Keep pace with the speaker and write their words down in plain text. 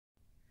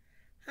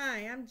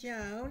Hi, I'm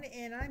Joan,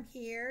 and I'm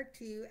here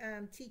to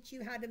teach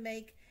you how to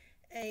make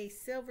a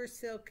silver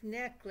silk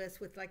necklace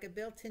with like a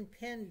built-in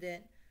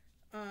pendant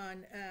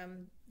on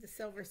the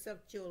SilverSilk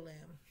Jewel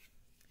Loom.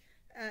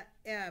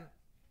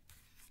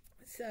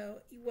 So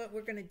what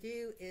we're going to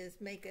do is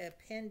make a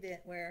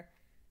pendant where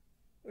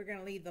we're going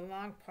to leave the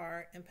long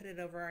part and put it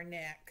over our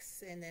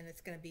necks, and then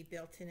it's going to be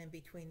built in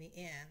between the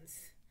ends.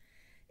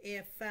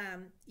 If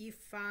you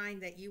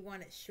find that you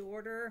want it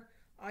shorter,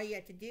 all you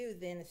have to do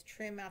then is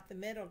trim out the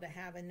middle to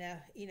have enough,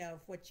 of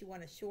what you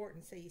want to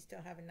shorten, so you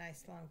still have a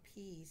nice long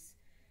piece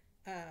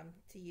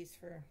to use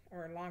for,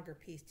 or a longer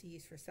piece to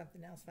use for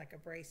something else like a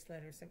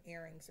bracelet or some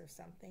earrings or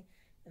something,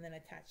 and then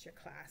attach your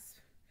clasp.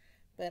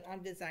 But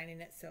I'm designing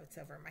it so it's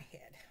over my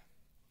head.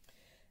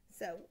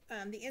 So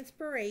the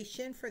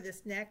inspiration for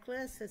this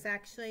necklace is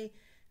actually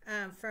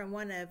from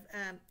one of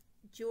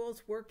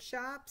Jewel's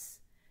workshops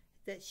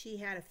that she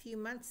had a few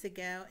months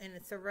ago, and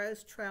it's a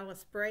rose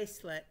trellis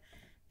bracelet.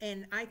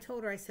 And I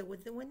told her, I said, well,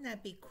 wouldn't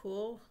that be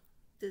cool?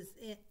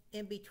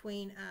 In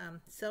between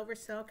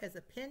SilverSilk as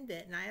a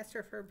pendant. And I asked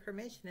her for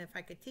permission if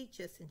I could teach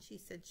this, and she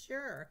said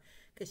sure,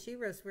 because she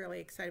was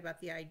really excited about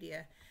the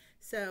idea.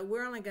 So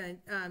we're only going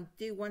to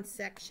do one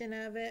section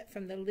of it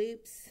from the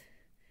loops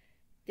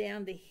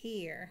down to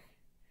here.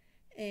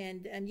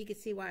 And you can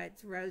see why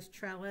it's rose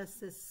trellis.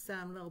 This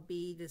little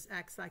bead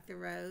acts like the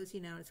rose,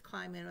 it's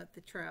climbing up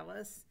the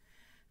trellis.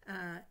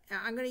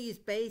 I'm going to use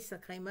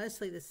basically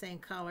mostly the same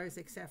colors,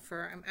 except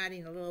for I'm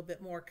adding a little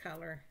bit more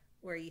color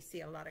where you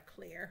see a lot of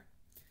clear.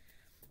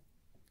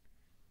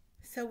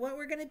 So what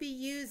we're going to be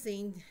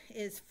using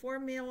is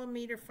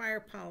 4mm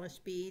fire polish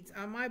beads.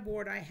 On my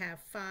board I have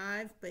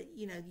 5, but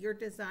you're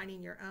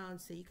designing your own,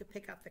 so you can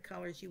pick out the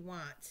colors you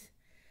want.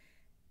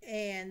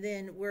 And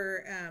then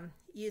we're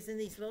using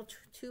these little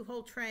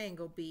 2-hole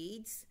triangle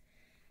beads,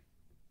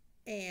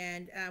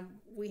 and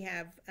we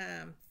have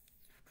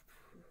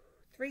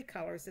 3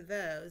 colors of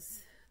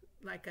those,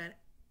 like a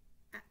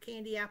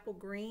candy apple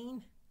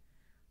green,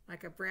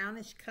 like a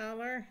brownish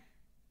color,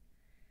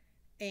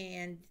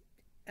 and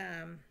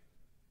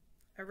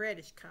a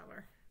reddish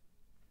color.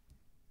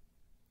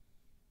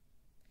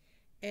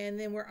 And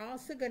then we're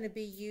also going to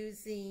be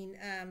using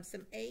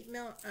some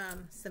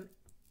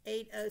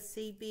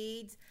 8OC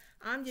beads.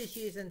 I'm just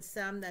using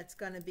some that's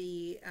going to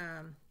be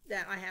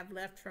that I have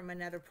left from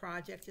another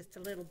project, just a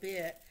little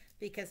bit,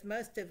 because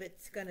most of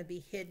it's going to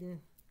be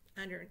hidden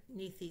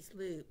underneath these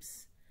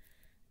loops.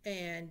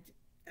 And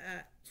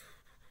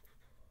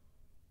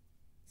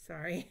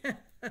sorry.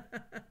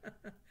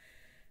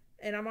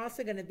 And I'm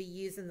also going to be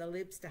using the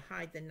loops to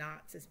hide the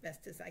knots as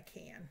best as I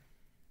can.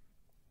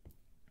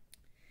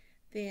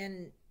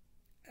 Then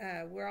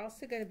we're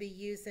also going to be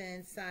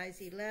using size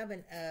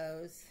 11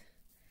 O's,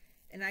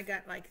 and I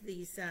got like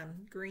these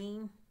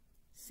green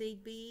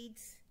seed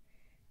beads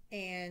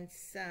and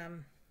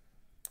some,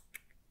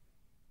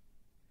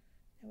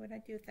 what did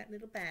I do with that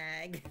little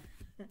bag?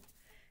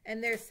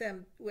 And there's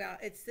some, well,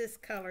 it's this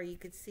color you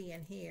could see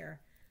in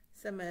here.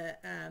 Some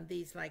of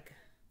these like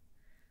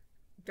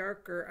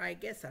darker, I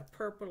guess a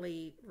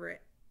purpley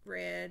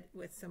red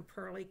with some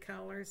pearly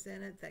colors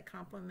in it that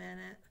complement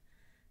it.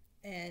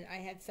 And I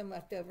had some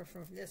left over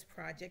from this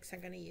project, so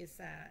I'm going to use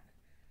that.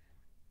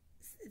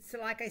 So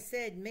like I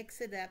said,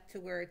 mix it up to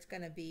where it's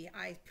going to be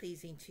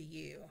eye-pleasing to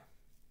you.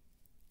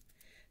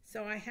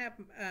 So I have,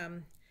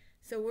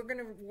 so we're going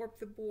to warp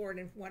the board,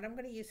 and what I'm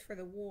going to use for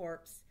the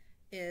warps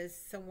is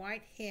some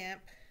white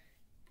hemp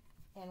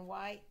and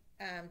white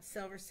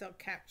SilverSilk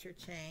capture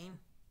chain.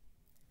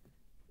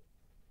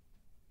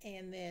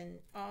 And then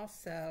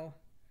also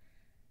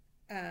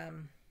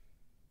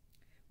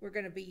we're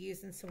going to be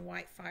using some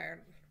white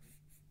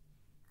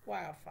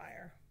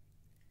wildfire.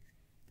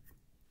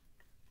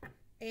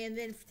 And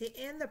then to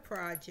end the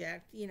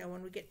project,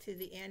 when we get to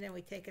the end and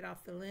we take it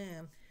off the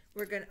loom,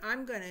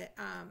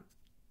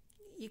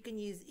 you can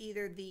use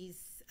either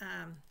these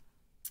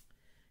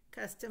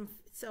custom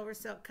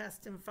SilverSilk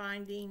custom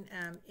finding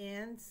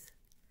ends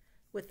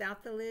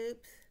without the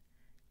loops,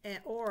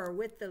 or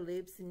with the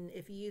loops. And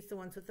if you use the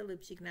ones with the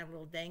loops, you can have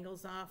little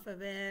dangles off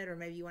of it, or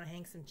maybe you want to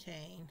hang some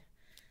chain.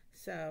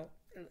 So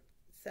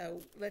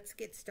let's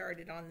get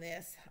started on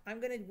this.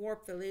 I'm going to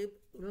warp the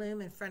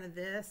loom in front of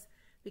this,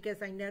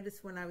 because I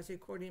noticed when I was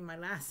recording my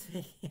last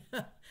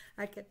video,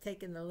 I kept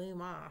taking the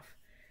loom off.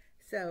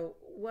 So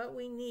what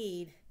we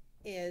need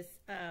is,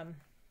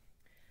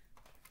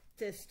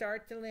 to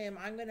start the loom,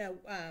 I'm going to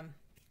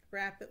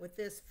wrap it with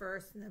this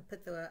first, and then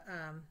put the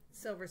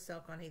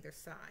SilverSilk on either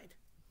side.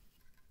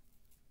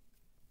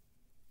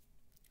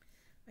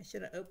 I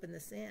should have opened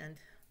this end.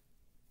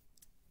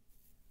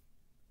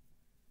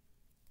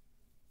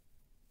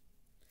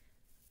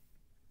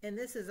 And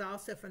this is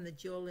also from the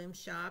Jewel Loom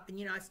shop. And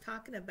I was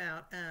talking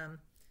about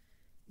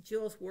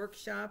Jewel's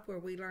workshop, where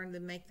we learned to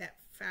make that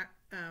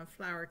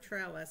flower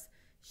trellis.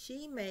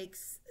 She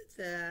makes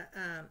the,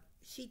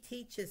 she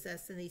teaches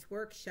us in these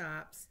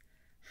workshops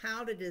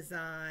how to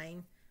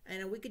design.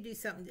 And we could do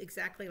something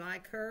exactly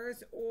like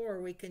hers,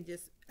 or we can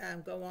just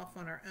go off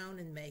on our own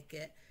and make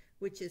it,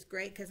 which is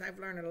great, because I've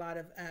learned a lot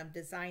of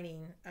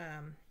designing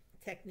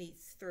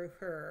techniques through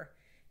her,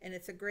 and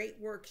it's a great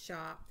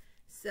workshop.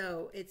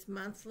 So it's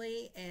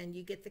monthly, and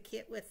you get the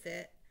kit with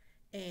it,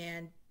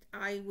 and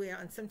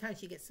and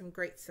sometimes you get some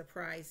great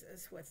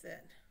surprises with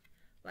it.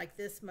 Like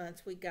this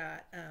month we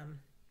got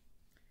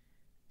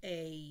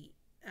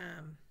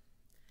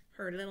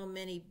her little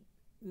mini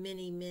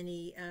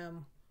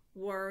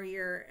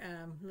warrior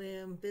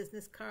loom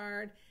business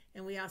card,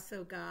 and we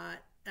also got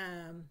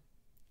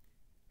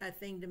a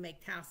thing to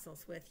make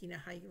tassels with. You know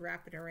how you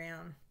wrap it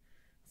around.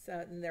 So,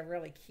 and they're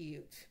really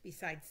cute,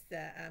 besides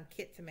the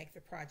kit to make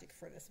the project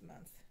for this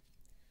month.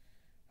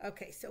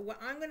 Okay, so what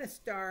I'm going to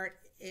start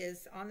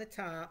is on the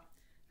top.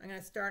 I'm going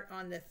to start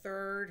on the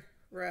 3rd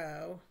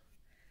row,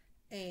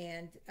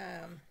 and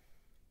I'm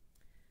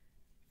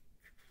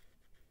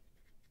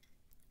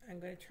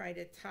going to try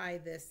to tie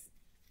this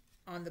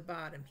on the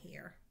bottom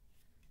here.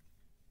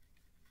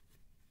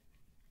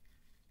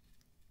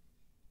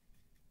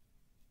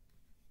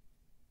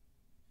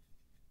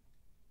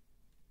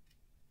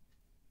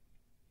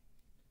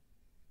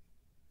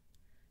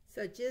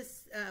 So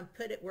just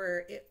put it where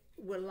it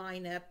will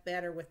line up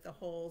better with the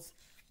holes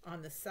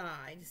on the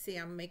side. See,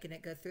 I'm making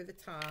it go through the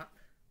top,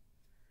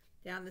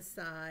 down the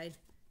side,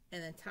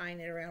 and then tying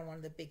it around one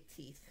of the big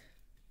teeth.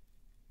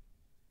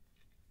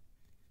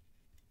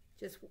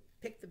 Just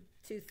pick the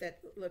tooth that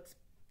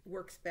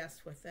works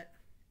best with it.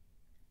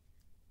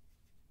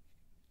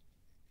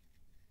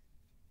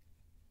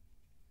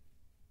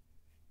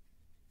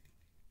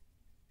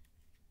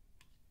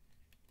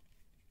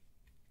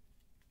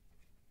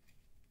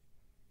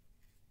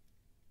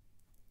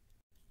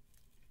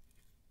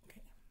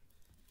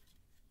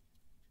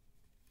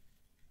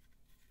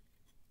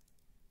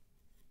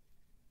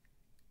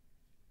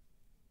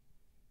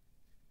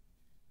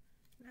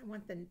 I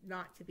want the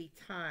knot to be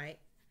tight,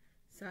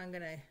 so I'm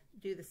going to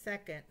do the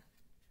second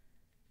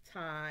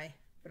tie,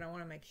 but I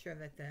want to make sure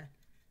that the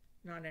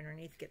knot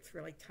underneath gets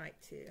really tight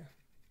too.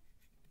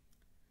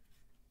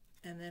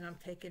 And then I'm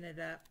taking it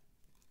up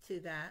to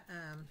that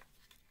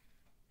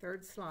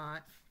 3rd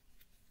slot,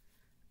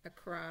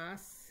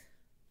 across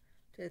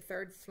to the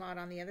 3rd slot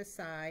on the other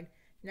side.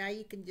 Now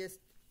you can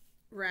just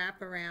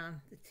wrap around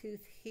the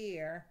tooth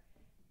here,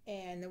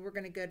 and then we're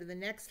going to go to the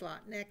next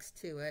slot next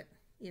to it,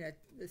 you know,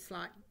 the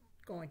slot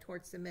going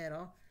towards the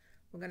middle.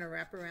 We're going to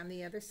wrap around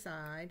the other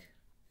side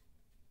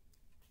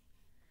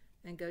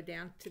and go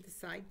down to the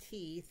side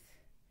teeth,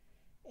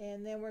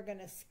 and then we're going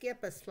to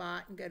skip a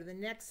slot and go to the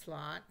next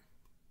slot.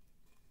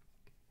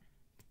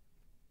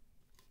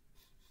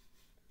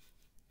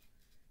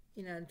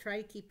 You know, and try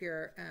to keep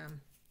your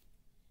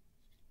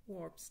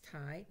warps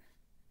tight.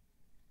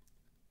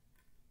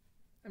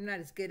 I'm not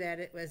as good at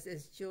it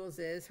as Jules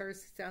is.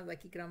 Hers sounds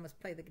like you could almost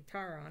play the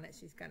guitar on it.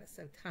 She's got it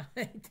so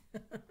tight.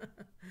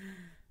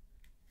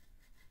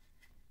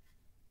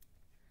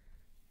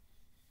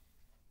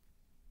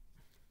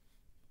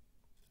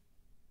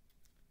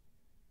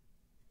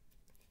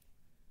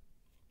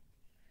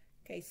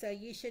 Okay, so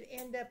you should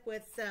end up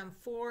with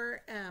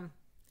 4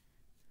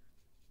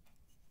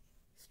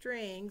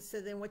 strings.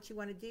 So then what you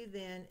want to do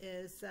then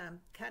is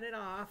cut it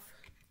off.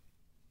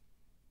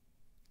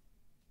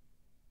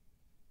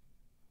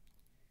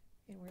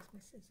 And where's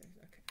my scissors?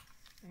 Okay,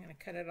 I'm going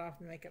to cut it off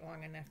and make it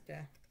long enough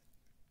to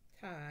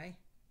tie.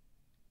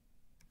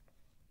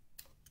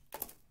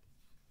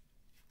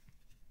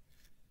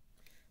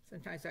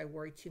 Sometimes I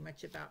worry too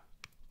much about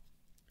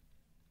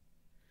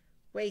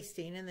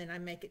wasting, and then I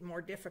make it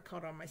more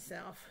difficult on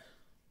myself.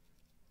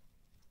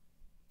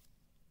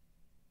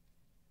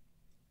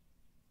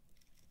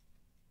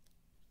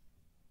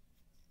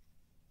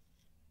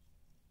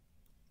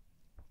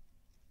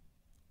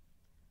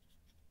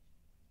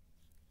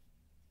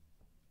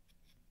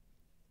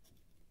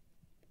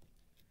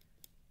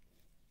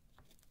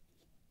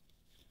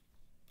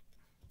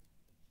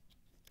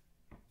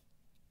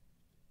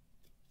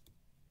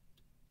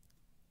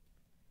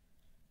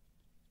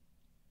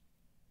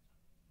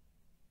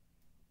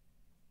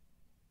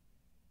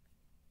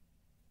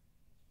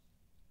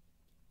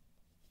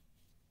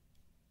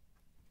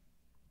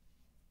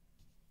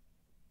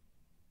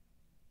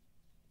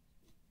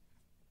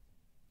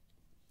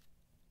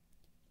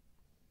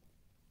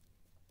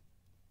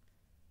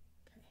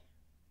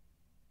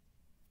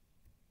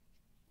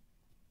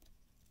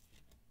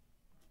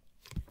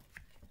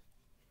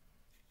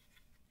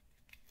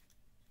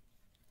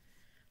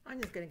 I'm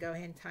just going to go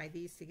ahead and tie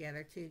these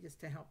together too, just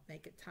to help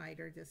make it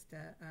tighter, just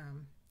to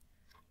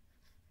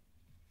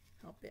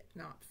help it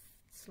not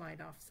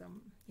slide off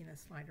some, you know,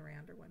 slide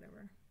around or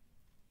whatever.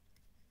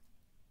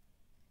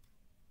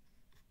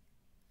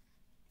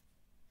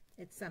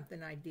 It's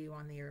something I do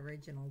on the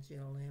original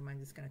Jewel Loom.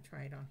 I'm just going to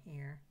try it on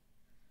here.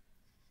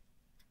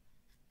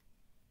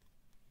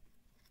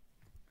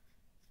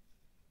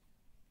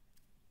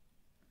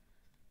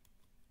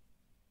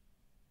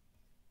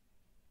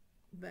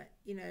 But,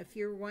 you know, if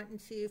you're wanting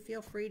to,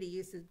 feel free to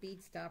use the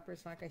bead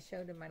stoppers like I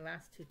showed in my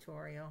last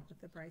tutorial with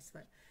the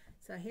bracelet.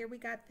 So here we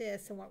got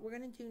this, and what we're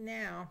going to do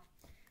now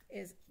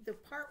is the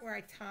part where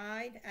I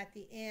tied at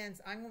the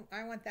ends,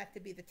 I want that to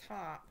be the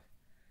top.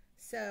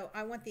 So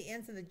I want the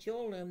ends of the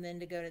jewel loom then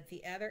to go to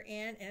the other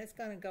end, and it's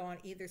going to go on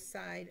either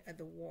side of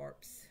the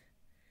warps.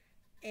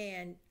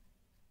 And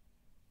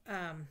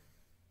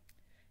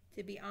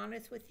to be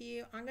honest with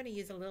you, I'm going to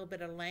use a little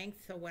bit of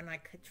length, so when I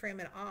trim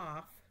it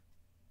off,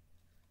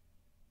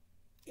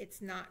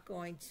 it's not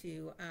going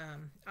to,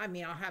 I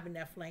mean, I'll have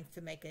enough length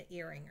to make an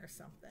earring or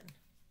something.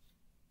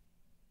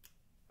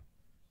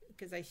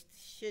 Because I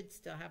should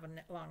still have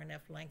a long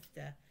enough length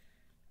to,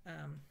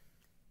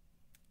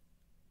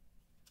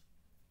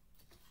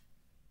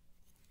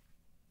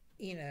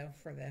 you know,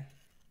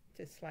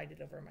 to slide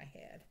it over my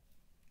head.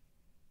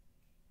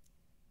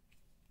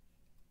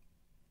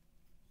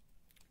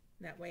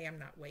 That way I'm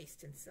not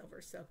wasting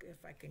SilverSilk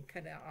if I can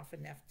cut it off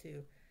enough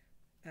to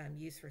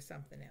use for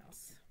something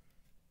else.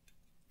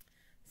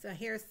 So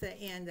here's the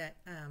end that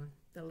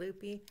the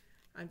loopy.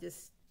 I'm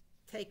just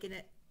taking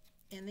it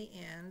in the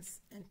ends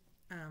and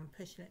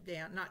pushing it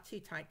down, not too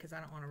tight because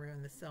I don't want to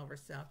ruin the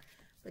SilverSilk,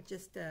 but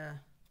just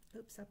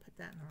oops, I put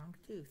that in the wrong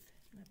tooth.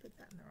 I put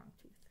that in the wrong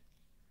tooth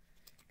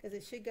because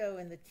it should go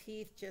in the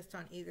teeth just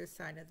on either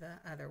side of the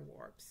other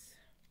warps.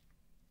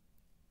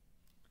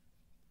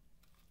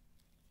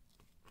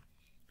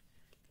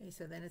 Okay,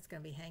 so then it's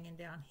going to be hanging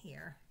down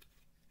here.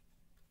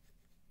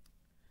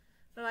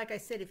 But like I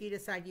said, if you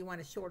decide you want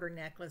a shorter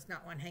necklace,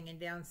 not one hanging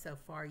down so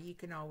far, you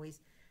can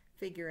always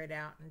figure it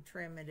out and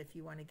trim it if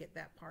you want to get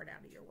that part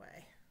out of your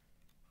way.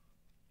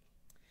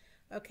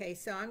 Okay,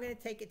 so I'm going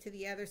to take it to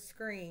the other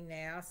screen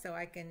now so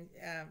I can,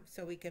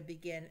 so we can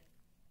begin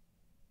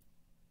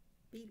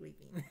bead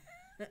weaving.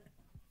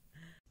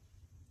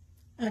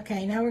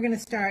 Okay, now we're going to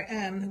start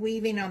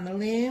weaving on the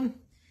loom.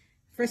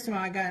 First of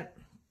all,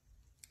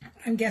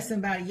 I'm guessing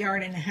about 1.5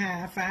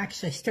 yards. I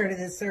actually started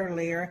this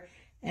earlier,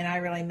 and I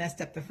really messed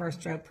up the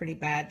first row pretty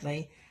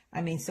badly.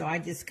 I mean, so I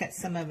just cut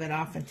some of it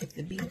off and took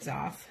the beads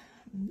off.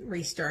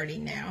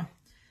 Restarting now.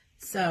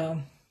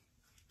 So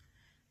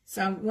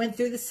I went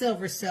through the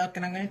SilverSilk,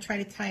 and I'm going to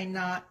try to tie a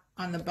knot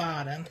on the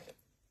bottom.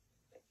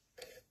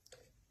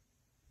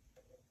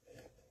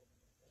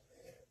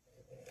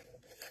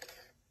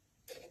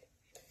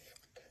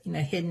 You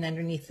know, hidden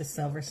underneath the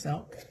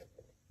SilverSilk.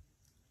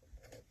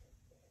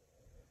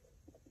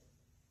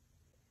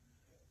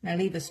 And I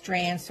leave a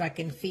strand so I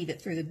can feed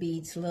it through the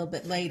beads a little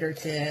bit later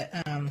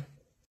to,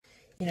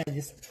 you know,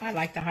 I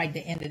like to hide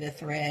the end of the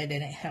thread,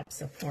 and it helps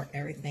support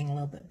everything a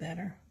little bit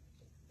better.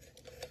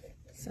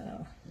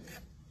 So,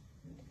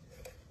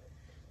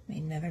 make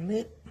another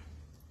loop,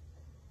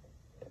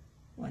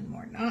 one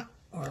more knot,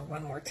 or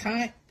one more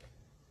tie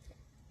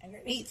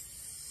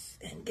underneath,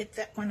 and get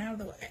that one out of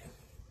the way.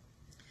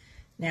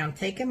 Now I'm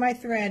taking my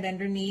thread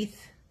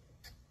underneath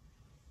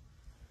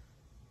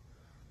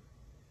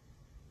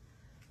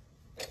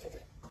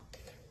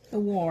the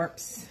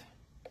warps,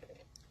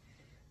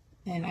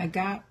 and I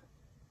got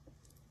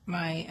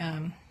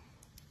my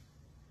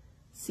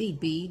seed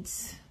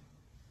beads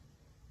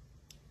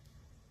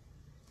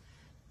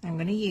I'm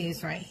going to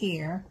use right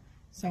here.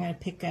 So I'm going to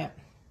pick up,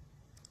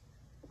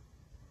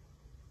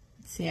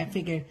 let's see, I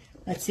figured,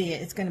 let's see,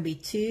 it's going to be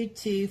 2,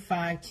 2,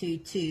 5, 2,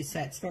 2, so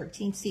that's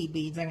 13 seed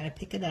beads. I'm going to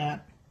pick it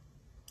up,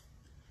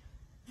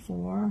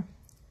 4,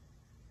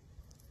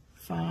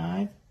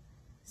 5,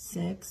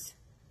 6,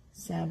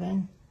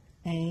 7,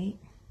 8,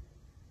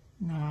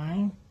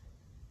 9,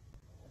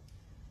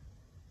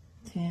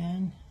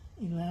 10,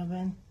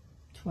 11,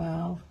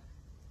 12,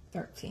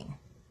 13.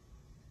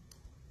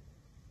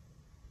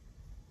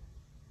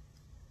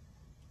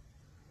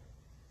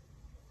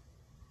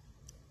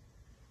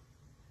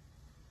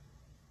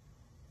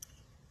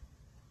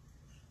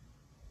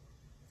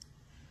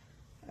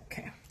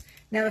 Okay,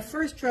 now the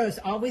first row is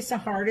always the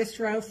hardest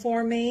row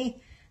for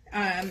me.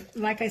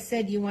 Like I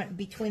said, you want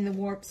between the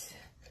warps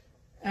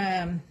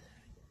 2,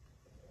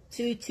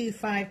 2,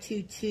 5,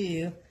 2,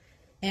 2.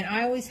 And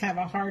I always have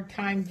a hard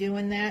time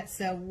doing that.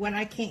 So when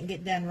I can't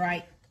get done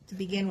right to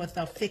begin with,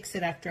 I'll fix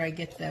it after I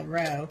get the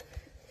row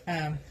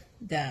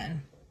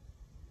done.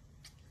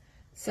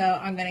 So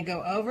I'm going to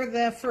go over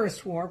the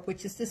first warp,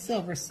 which is the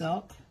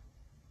SilverSilk.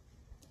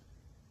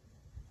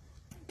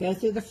 Go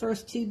through the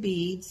first 2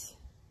 beads.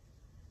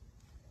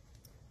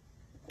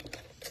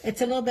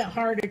 It's a little bit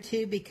harder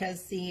too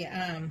because the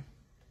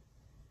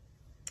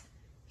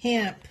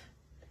hemp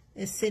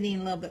is sitting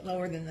a little bit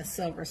lower than the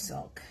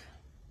SilverSilk.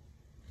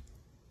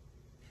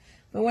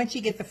 But once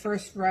you get the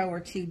first row or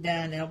 2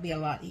 done, it'll be a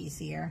lot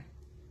easier.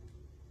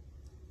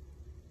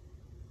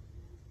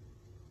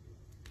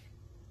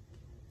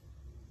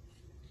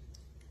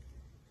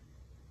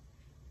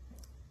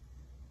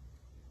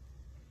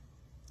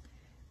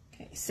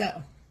 Okay,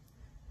 so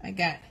I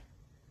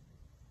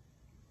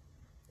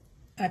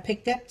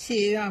picked up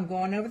 2, I'm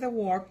going over the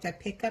warp. I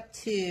pick up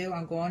 2,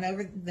 I'm going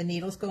over, the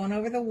needle's going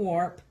over the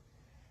warp.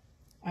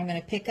 I'm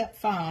going to pick up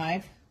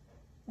 5.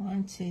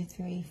 1, 2,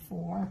 3,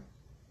 4.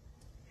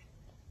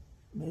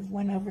 Move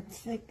one over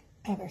to the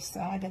other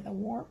side of the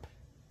warp.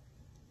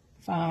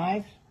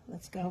 5.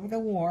 Let's go over the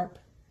warp.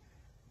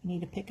 I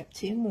need to pick up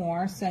 2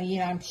 more. So, you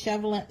know, I'm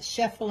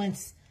shuffling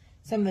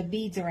some of the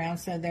beads around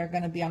so they're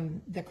going to be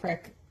on the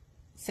correct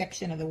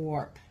section of the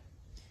warp.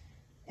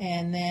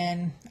 And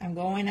then I'm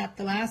going up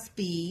the last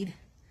bead.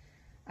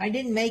 I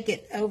didn't make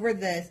it over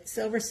the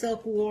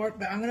SilverSilk warp,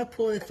 but I'm going to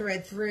pull the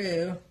thread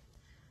through.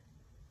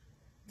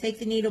 Take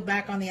the needle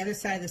back on the other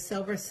side of the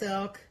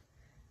SilverSilk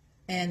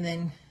and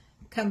then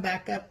come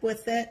back up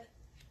with it.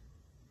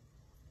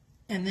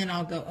 And then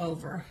I'll go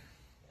over.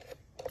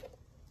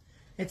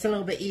 It's a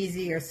little bit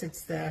easier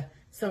since the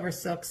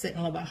SilverSilk's sitting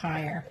a little bit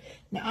higher.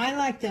 Now I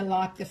like to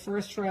lock the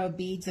first row of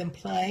beads in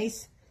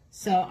place.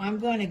 So I'm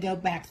going to go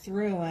back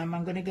through them.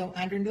 I'm going to go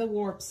under the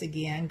warps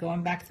again,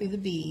 going back through the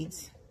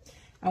beads.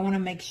 I want to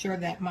make sure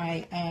that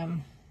my,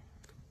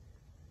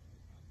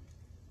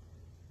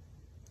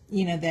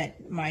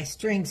 that my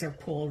strings are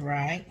pulled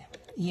right.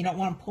 You don't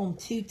want to pull them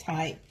too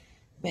tight,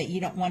 but you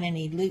don't want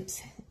any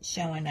loops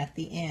showing at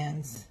the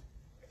ends.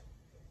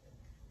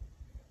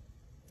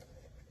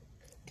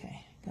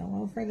 Okay,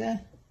 go over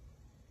the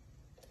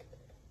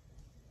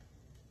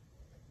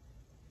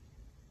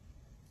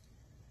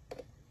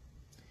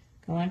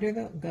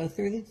go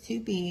through the two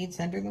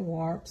beads under the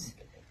warps,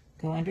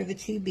 go under the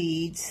two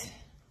beads.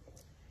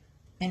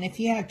 And if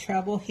you have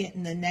trouble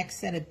hitting the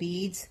next set of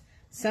beads,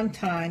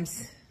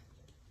 sometimes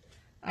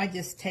I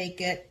just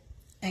take it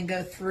and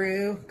go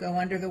through, go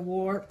under the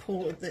warp,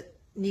 pull the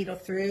needle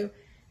through,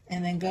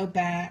 and then go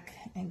back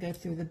and go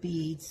through the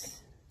beads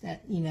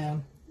that,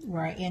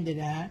 where I ended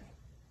at.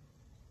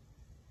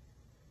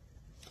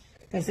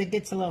 Because it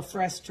gets a little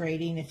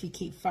frustrating if you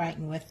keep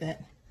fighting with it.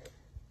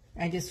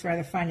 I just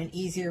rather find an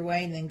easier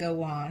way and then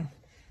go on.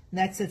 And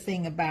that's the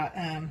thing about,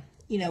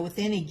 with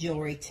any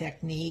jewelry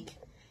technique,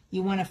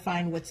 you want to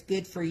find what's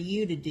good for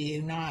you to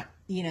do, not,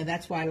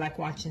 that's why I like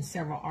watching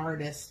several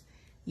artists.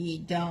 You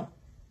don't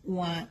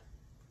want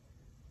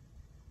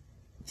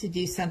to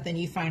do something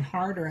you find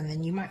harder, and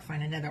then you might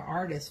find another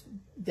artist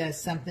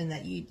does something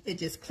that it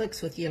just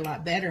clicks with you a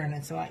lot better and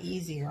it's a lot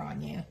easier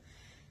on you.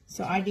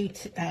 So I do,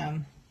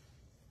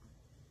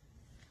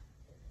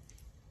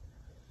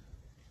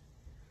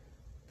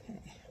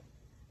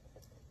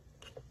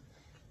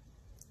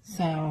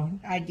 So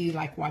I do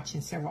like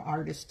watching several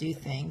artists do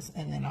things,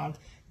 and then I'll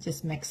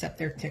just mix up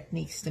their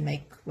techniques to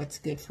make what's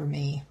good for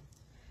me.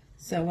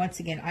 So once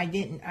again,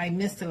 I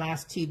missed the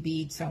last two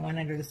beads, so I went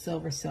under the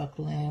SilverSilk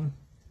Loom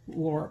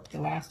warp,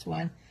 the last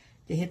one,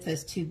 to hit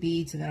those two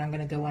beads, and then I'm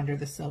going to go under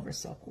the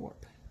SilverSilk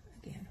warp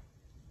again.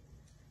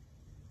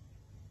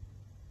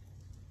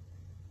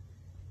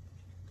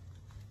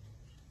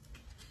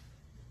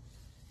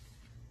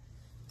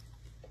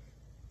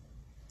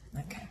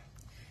 Okay.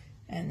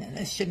 And then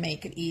this should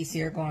make it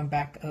easier going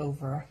back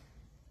over.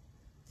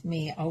 To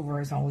me,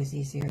 over is always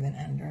easier than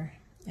under,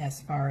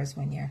 as far as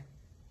when you're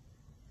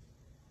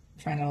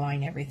trying to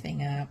line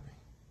everything up.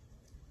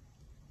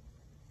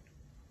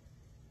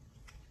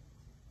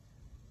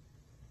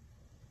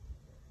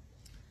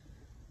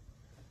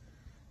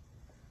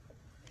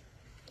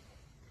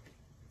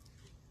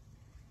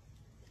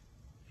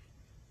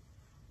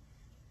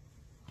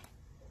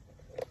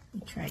 Let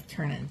me try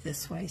turning it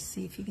this way,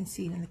 see if you can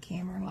see it in the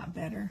camera a lot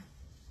better.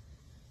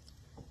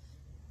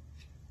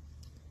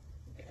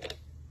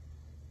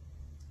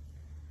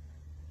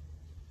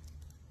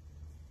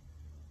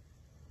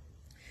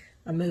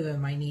 I'm moving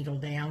my needle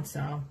down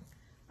so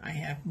I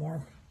have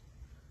more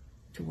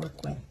to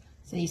work with.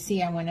 So you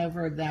see I went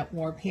over that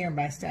warp here,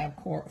 but I still have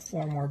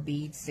 4 more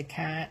beads to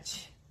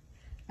catch.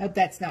 I hope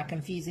that's not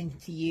confusing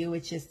to you.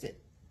 It's just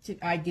that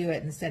I do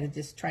it instead of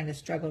just trying to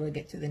struggle to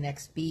get to the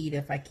next bead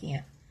if I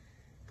can't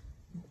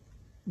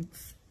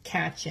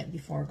catch it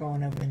before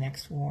going over the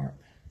next warp.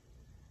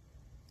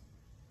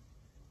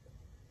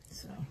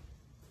 So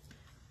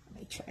let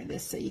me try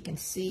this so you can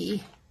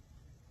see.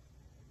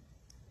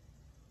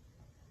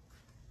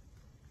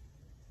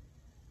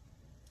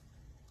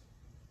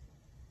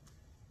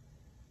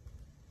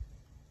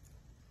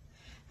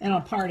 And a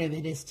part of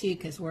it is too,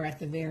 because we're at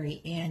the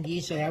very end.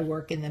 Usually I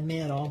work in the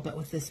middle, but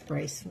with this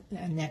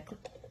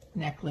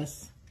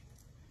necklace,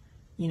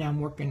 I'm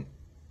working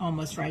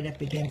almost right up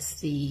against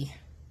the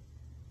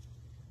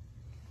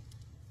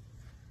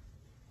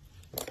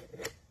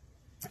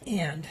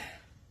end.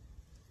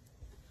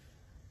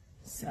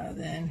 So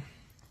then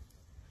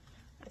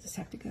I just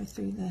have to go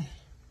through the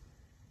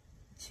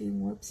 2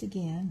 warps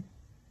again.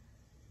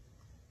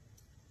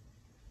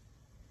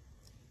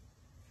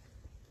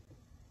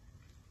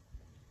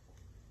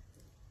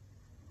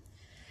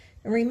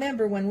 And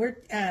remember, when we're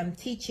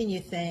teaching you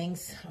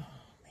things,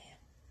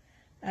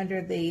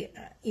 under the,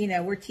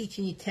 we're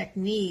teaching you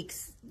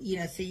techniques,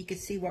 so you can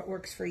see what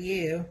works for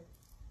you.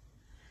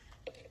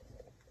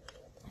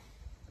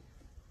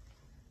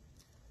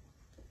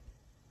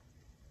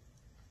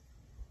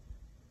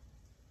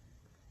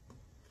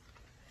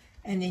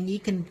 And then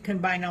you can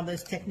combine all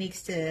those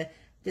techniques to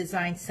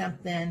design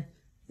something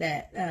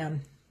that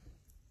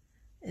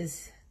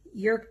is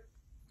your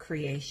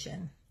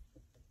creation.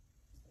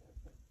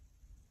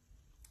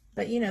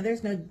 But,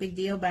 there's no big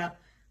deal about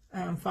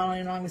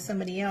following along with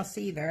somebody else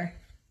either.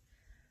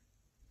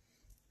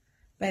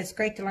 But it's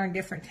great to learn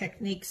different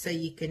techniques so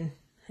you can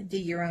do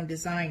your own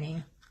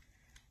designing.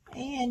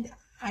 And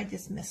I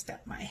just messed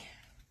up my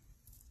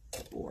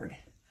board.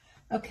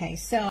 Okay,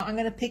 so I'm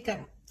going to pick up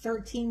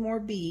 13 more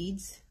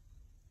beads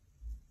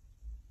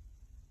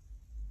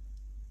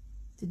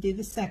to do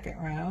the second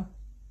row.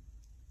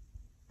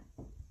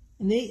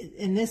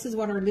 And this is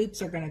what our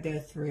loops are going to go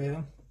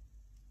through.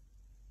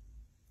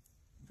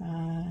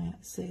 5,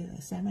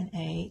 6, 7,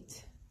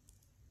 8.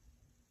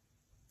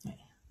 3,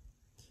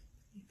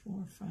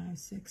 4, 5,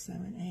 6,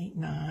 7, 8,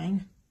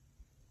 9.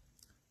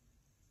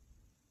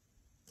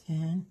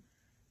 10,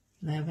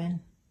 11,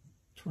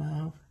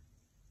 12,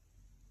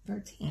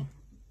 13.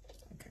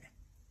 Okay.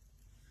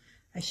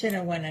 I should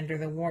have went under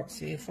the warps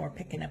before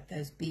picking up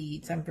those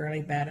beads. I'm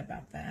really bad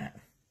about that.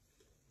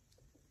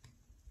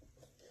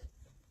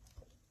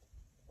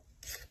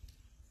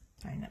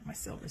 Tying up my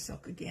silver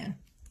silk again.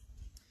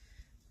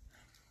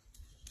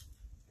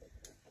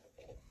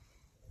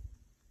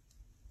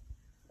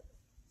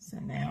 So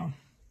now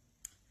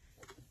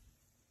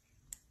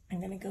I'm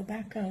going to go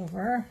back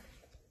over.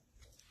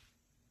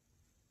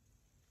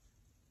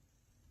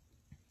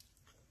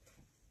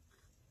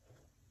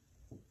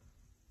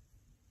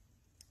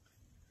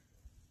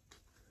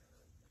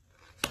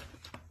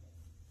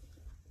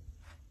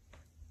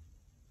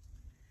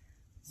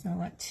 So I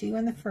want 2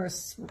 in the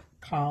first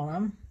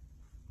column.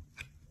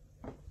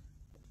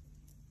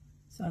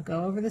 So I'll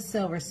go over the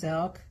silver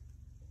silk.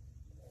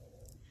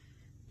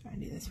 Try to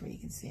do this where you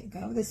can see it.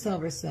 Go over the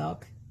silver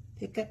silk,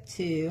 pick up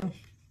 2.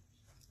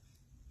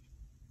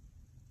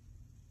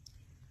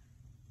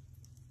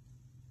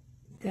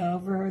 Go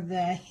over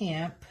the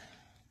hemp.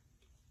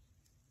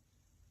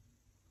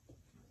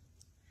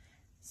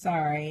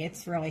 Sorry,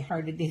 it's really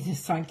hard to do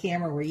this on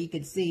camera where you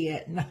can see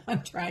it, and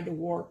I'm trying to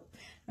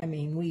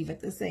weave at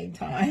the same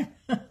time.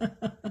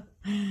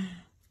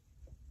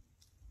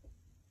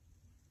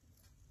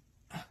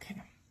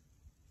 Okay.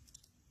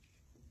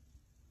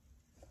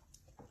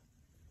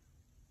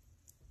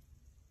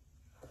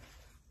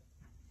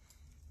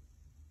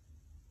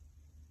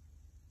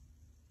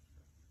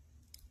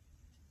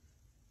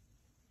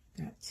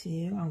 Got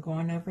 2. I'm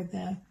going over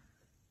the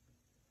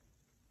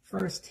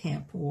first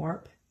hemp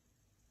warp.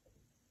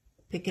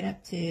 Picking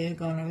up 2,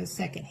 going over the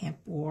second hemp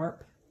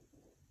warp.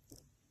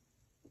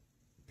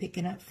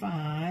 Picking up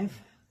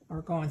 5,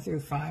 or going through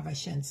 5, I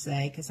shouldn't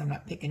say, because I'm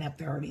not picking up,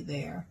 they're already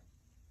there.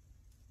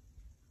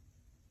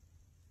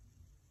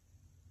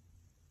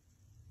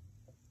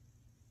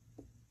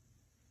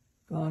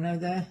 Going over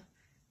the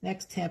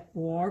next hemp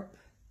warp,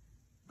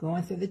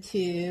 going through the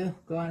 2,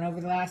 going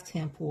over the last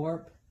hemp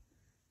warp,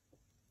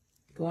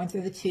 going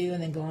through the 2,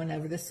 and then going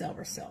over the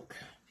silver silk.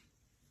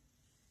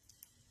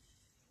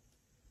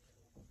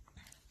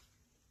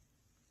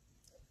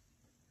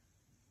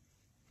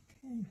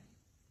 Okay.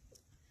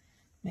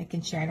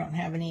 Making sure I don't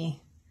have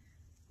any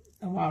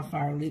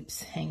wildflower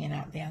loops hanging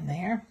out down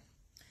there.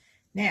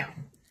 Now,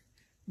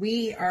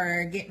 we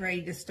are getting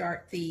ready to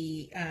start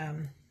the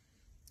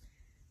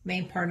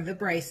main part of the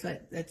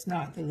bracelet that's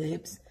not the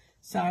loops.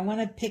 So I want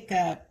to pick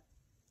up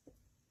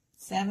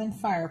 7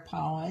 fire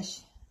polish.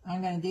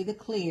 I'm going to do the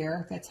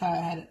clear. That's how I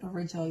had it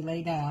originally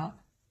laid out.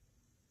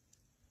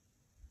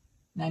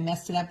 And I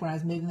messed it up when I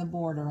was moving the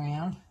board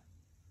around.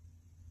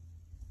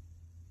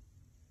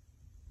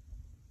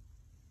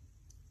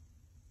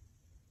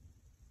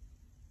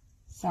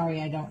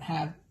 Sorry I don't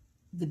have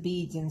the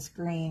beads in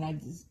screen. I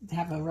just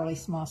have a really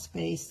small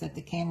space that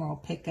the camera will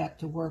pick up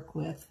to work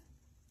with.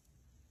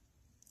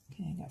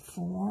 Okay, I got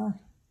 4,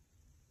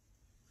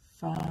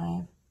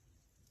 5.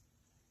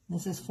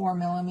 This is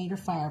 4mm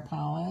fire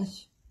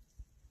polish.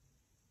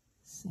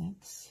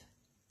 6,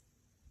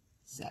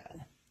 7.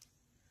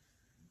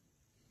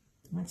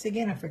 Once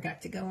again, I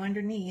forgot to go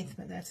underneath,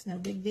 but that's no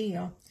big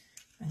deal.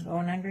 I'm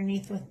going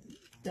underneath with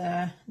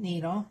the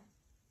needle.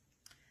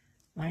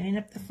 Lining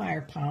up the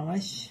fire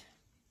polish.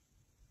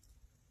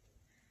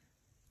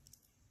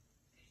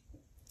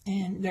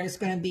 And there's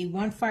going to be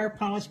 1 fire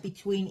polish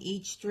between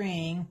each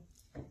string,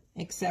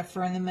 except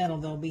for in the middle,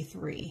 there'll be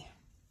 3.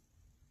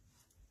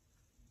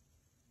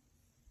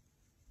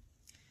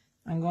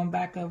 I'm going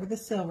back over the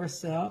silver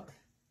silk,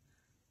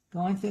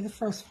 going through the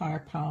first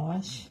fire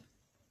polish.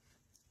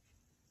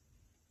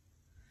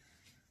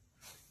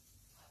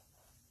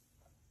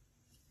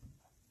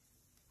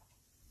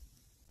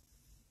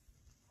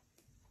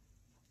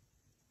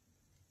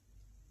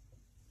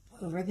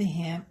 Over the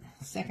hemp,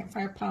 second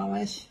fire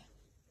polish,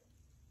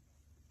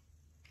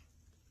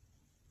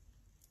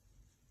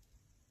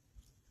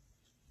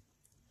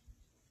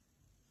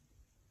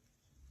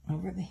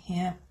 over the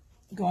hemp,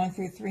 going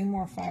through 3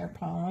 more fire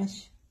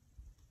polish,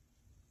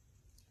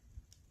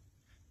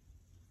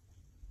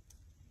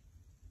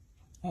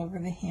 over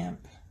the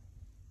hemp.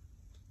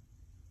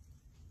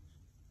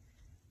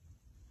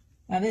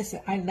 Now this,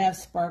 I love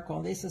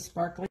sparkle. This is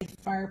sparkly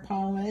fire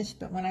polish,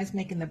 but when I was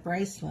making the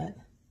bracelet,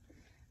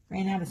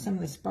 ran out of some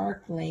of the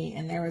sparkly,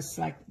 and there was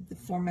like the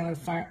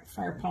 4mm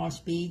fire polish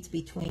beads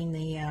between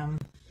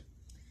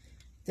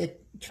the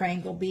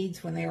triangle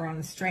beads when they were on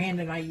the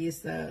strand, and I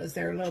used those.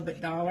 They're a little bit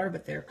duller,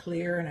 but they're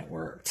clear, and it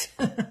worked.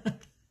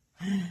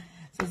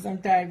 So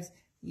sometimes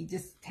you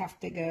just have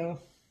to go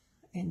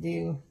and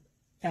do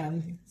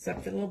something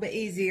a little bit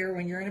easier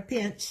when you're in a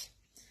pinch.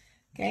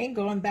 Okay,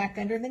 going back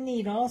under the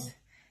needles.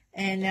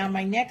 And now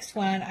my next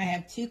one, I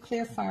have 2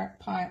 clear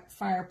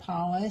fire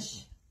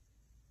polish.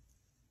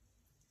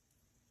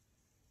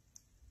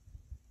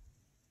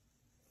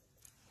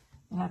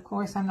 And of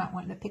course, I'm not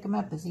wanting to pick them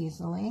up as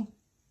easily.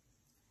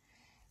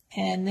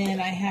 And then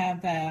I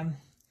have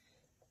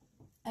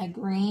a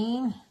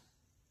green.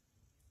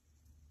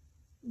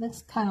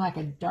 Looks kind of like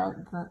a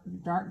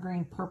dark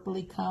green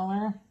purpley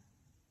color.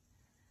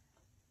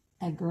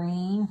 A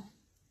green.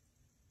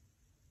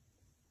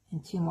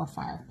 And 2 more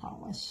fire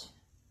polish.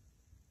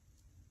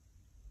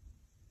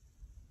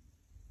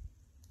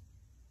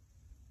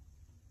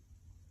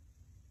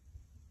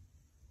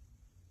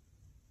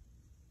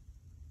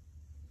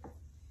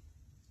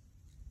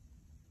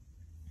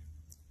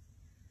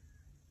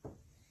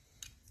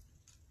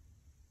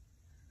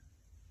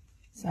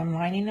 So I'm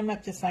lining them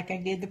up just like I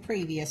did the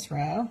previous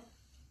row.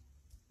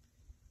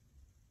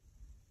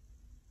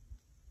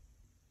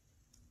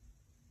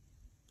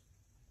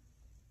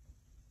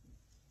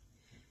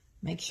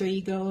 Make sure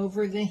you go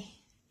over the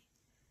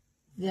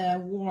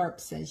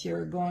warps as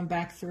you're going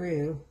back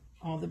through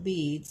all the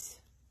beads.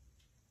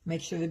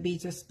 Make sure the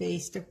beads are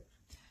spaced.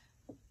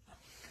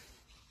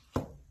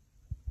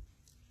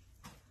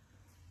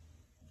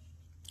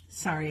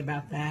 Sorry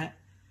about that.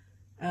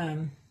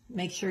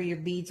 Make sure your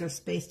beads are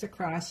spaced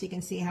across. You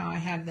can see how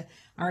I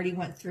already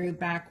went through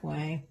back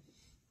way,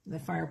 the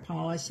fire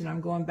polish, and I'm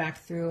going back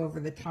through over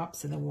the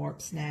tops of the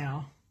warps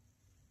now.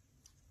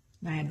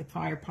 I have the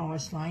fire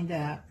polish lined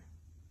up.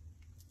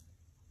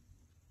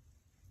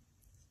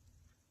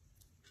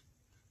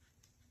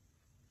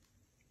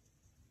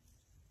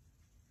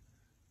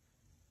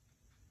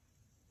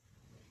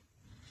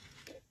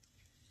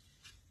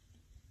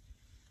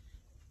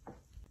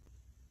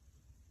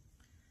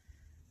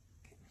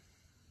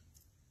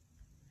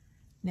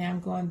 Now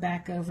I'm going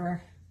back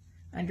over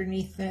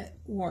underneath the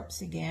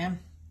warps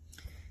again.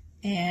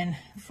 And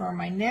for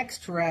my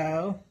next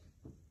row,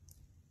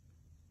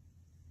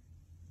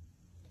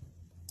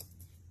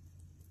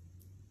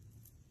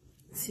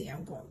 let's see,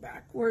 I'm going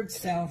backwards.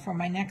 So for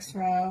my next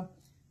row,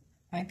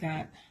 I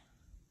got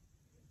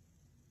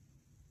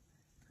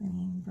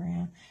green,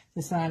 brown.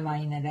 Just I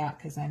line it out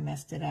because I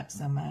messed it up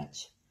so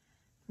much.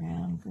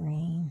 Brown,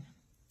 green.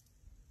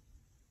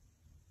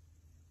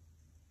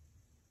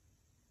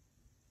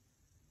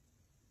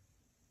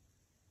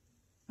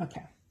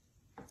 Okay,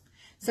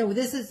 so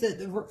this is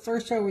the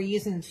first row we're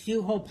using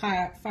 2-hole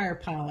fire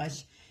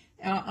polish.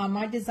 On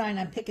my design,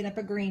 I'm picking up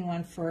a green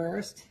one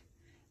first,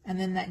 and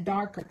then that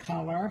darker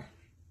color.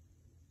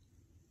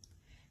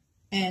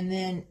 And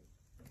then,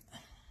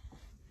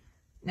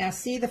 now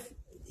see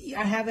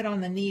I have it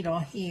on the needle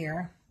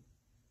here.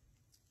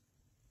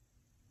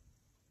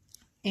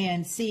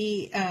 And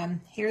see,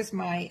 here's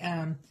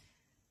my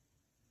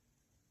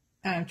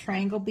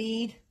triangle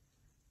bead.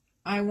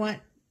 I want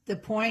the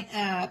point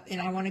up,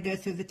 and I want to go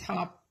through the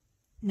top.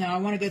 No, I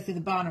want to go through the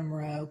bottom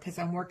row because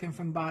I'm working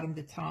from bottom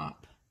to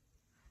top.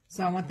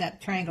 So I want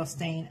that triangle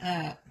staying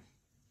up.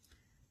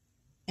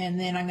 And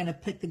then I'm going to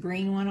put the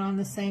green one on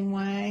the same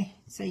way.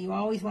 So you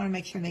always want to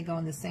make sure they go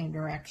in the same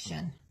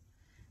direction.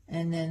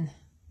 And then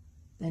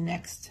the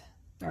next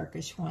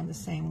darkish one the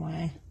same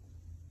way,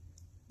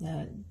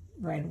 the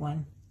red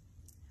one.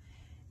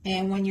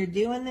 And when you're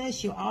doing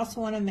this, you also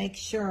want to make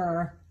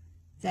sure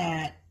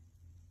that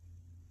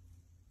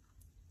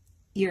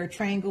your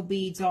triangle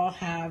beads all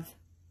have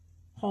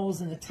holes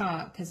in the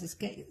top, because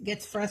it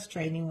gets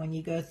frustrating when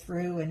you go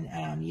through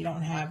and you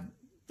don't have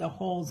the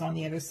holes on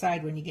the other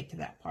side when you get to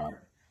that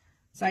part.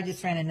 So I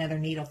just ran another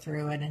needle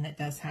through it, and it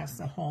does have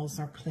the holes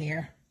are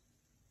clear.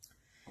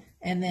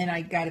 And then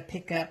I got to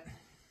pick up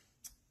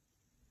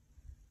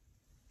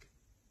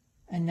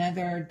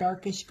another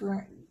darkish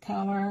green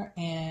color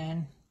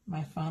and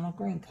my final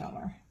green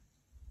color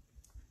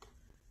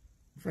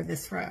for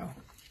this row.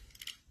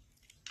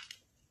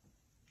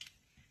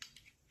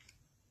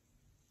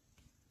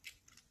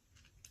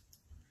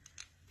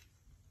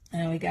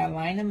 And we got to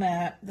line them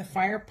up. The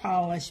fire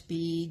polish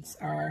beads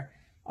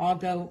all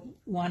go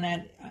one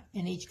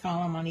in each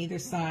column on either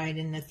side,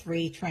 and the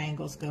 3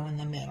 triangles go in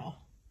the middle.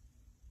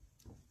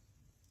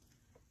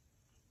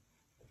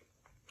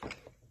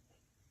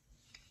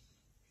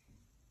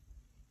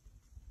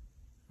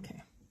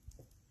 Okay.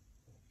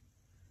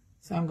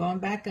 So I'm going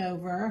back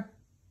over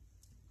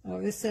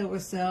the silver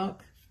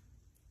silk,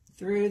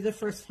 through the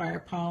first fire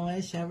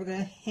polish, over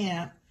the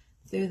hemp,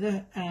 through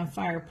the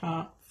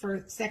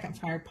second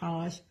fire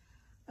polish,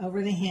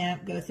 over the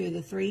hemp, go through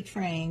the 3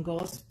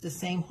 triangles, the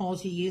same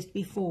holes you used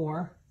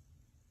before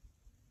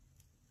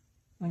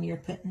when you're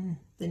putting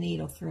the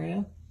needle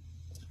through.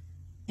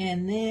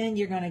 And then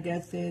you're going to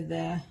go through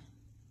the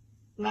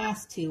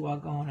last 2 while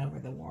going over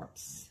the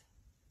warps.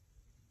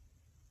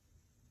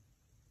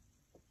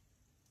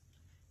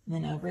 And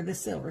then over the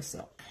silver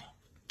silk.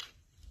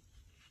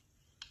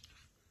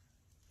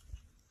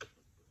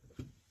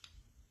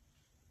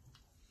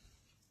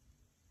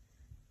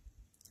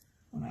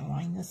 When I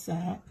line this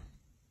up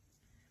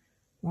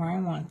where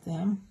I want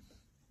them,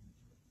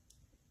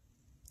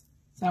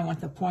 So I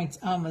want the points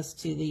almost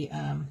to the,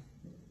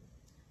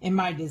 in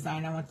my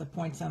design, I want the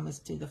points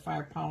almost to the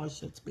fire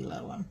polish that's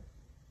below them.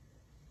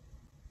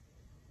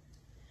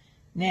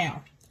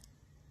 Now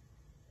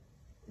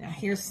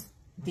here's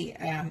the,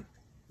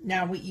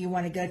 you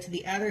want to go to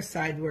the other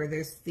side where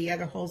there's the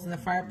other holes in the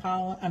fire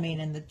polish,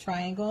 in the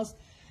triangles,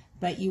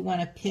 but you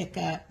want to pick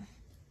up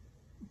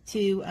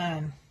two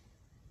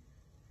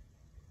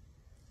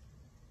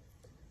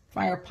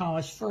fire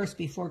polish first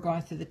before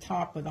going through the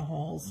top of the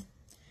holes.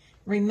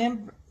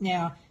 Remember,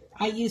 now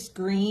I used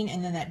green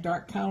and then that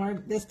dark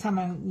color. This time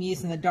I'm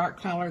using the dark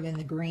color than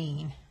the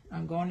green.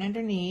 I'm going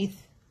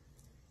underneath.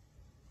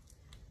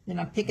 Then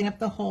I'm picking up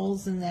the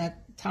holes in the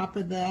top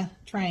of the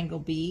triangle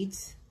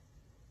beads.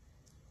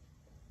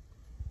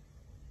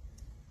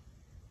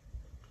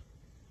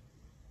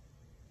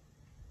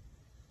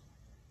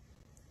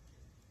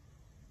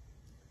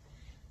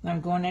 And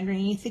I'm going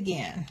underneath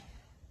again.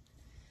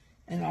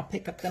 And I'll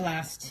pick up the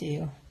last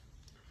two.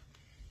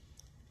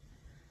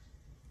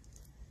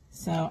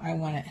 So I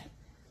want it,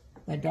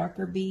 the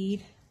darker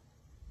bead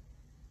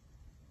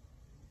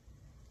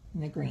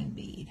and the green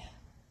bead.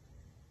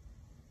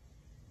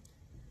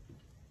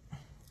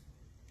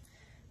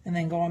 And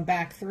then going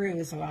back through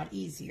is a lot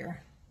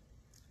easier.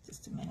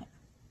 Just a minute.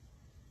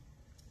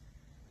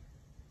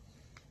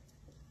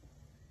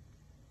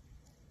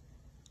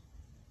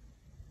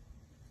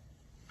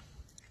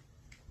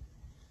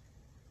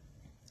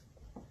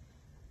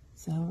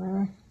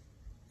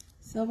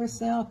 Silver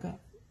silk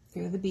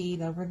through the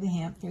bead, over the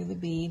hemp, through the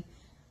bead,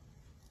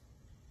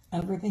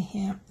 over the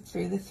hemp,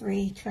 through the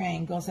three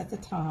triangles at the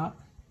top,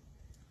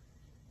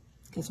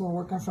 because we're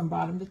working from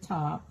bottom to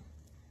top,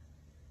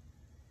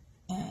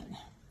 and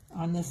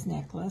on this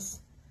necklace,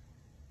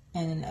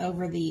 and then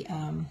over the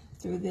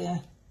through the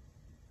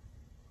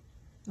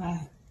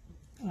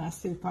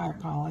last three fire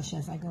polish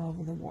as I go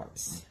over the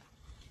warps.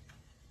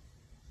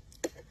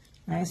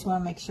 I just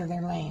want to make sure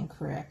they're laying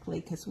correctly,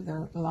 because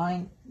they're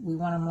lined. We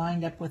want them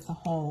lined up with the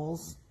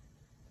holes,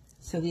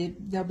 so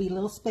there'll be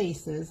little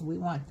spaces. We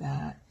want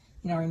that.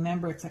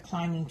 Remember, it's a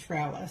climbing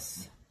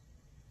trellis.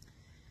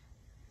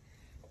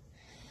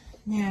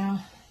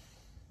 Now,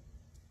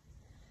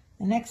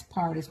 the next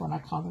part is what I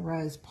call the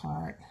rose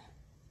part.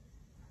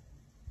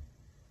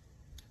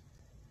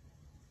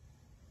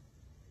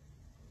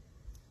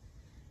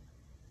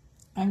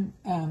 I'm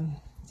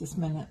just a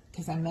minute,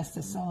 because I messed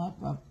this all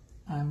up.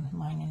 I'm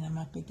lining them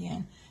up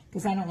again,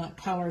 because I don't want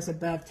colors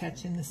above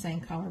touching the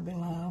same color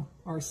below,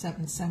 or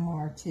something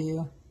similar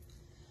to.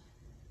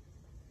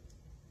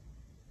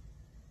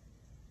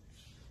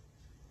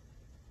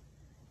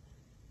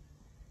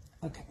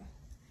 Okay,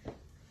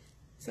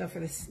 so for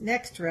this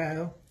next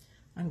row,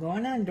 I'm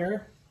going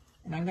under,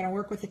 and I'm going to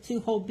work with a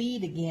 2-hole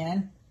bead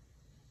again,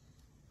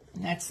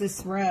 and that's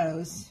this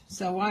rose.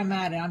 So while I'm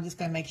at it, I'm just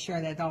going to make sure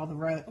that all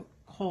the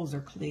holes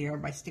are clear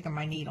by sticking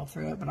my needle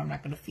through it, but I'm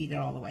not going to feed it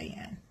all the way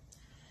in.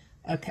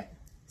 Okay,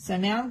 so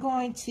now I'm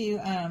going to,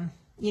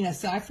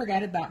 so I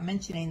forgot about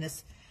mentioning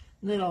this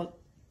little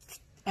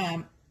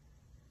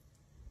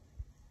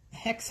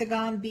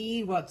hexagon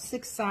bead. Well, it's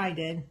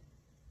 6-sided,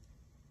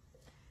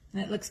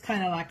 and it looks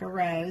kind of like a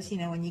rose,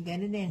 when you get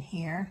it in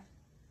here,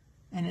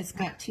 and it's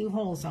got 2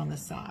 holes on the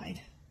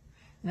side,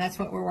 and that's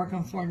what we're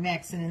working for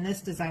next. And in this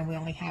design, we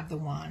only have the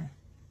one.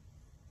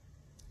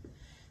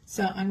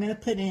 So I'm going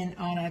to put in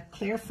on a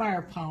clear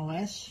fire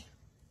polish,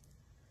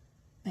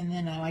 and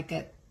then I like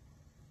a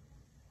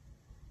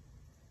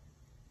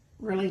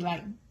really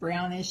light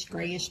brownish,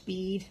 grayish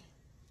bead.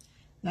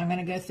 And I'm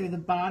going to go through the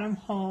bottom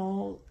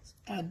hole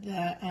of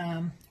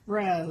the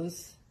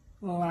rose,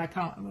 or what I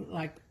call it,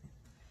 like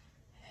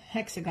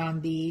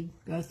hexagon bead,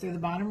 go through the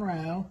bottom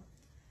row,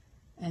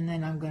 and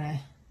then I'm going to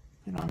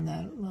put on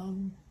the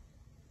little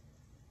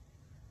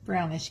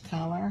brownish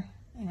color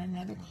and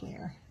another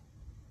clear.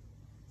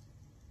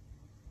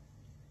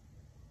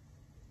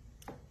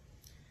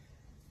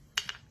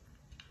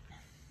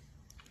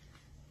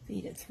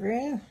 Feed it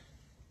through.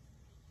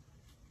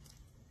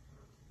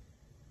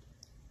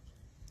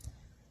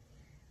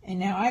 And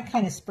now I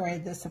kind of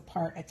sprayed this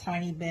apart a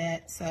tiny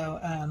bit,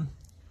 so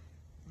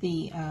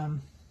the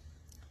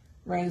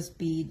rose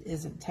bead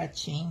isn't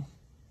touching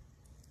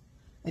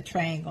the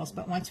triangles,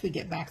 but once we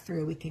get back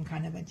through, we can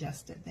kind of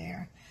adjust it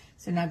there.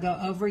 So now go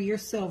over your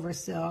silver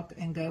silk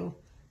and go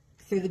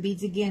through the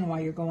beads again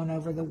while you're going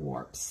over the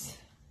warps.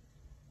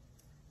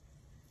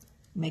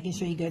 Making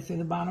sure you go through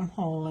the bottom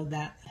hole of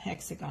that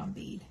hexagon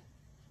bead.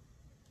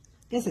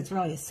 I guess it's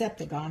really a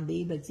septagon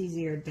bead, but it's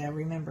easier to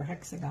remember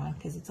hexagon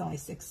because it's only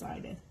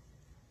 6-sided.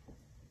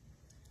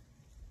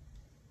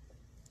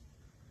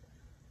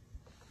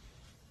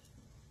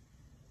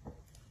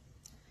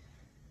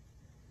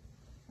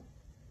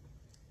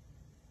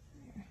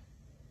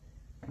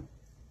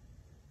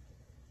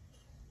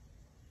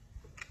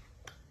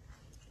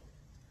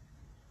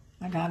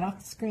 I got off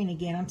the screen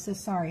again. I'm so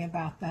sorry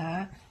about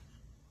that.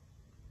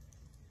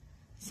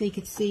 So you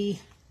could see,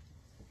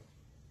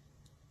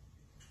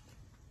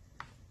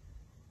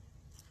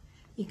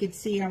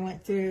 I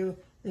went through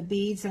the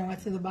beads. I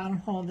went through the bottom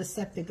hole of the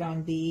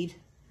septagon bead,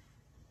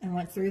 and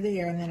went through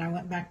there, and then I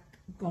went back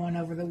going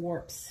over the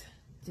warps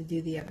to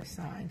do the other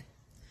side.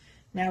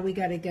 Now we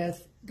got to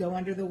go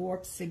under the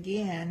warps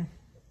again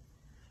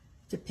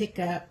to pick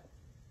up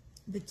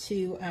the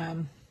two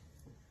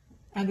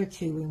other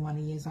two we want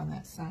to use on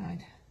that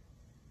side.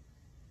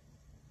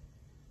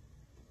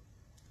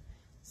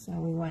 So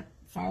we want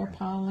fire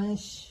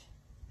polish,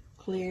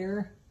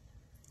 clear,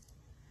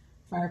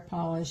 fire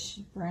polish,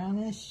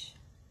 brownish.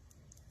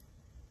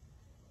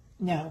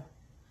 No,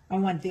 I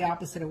want the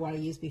opposite of what I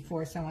used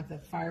before, so I want the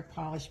fire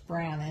polish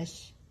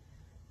brownish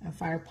and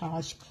fire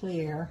polish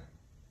clear.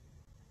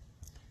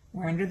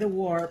 We're under the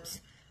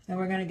warps, then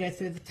we're going to go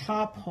through the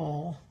top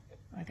hole.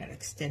 I got to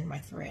extend my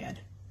thread.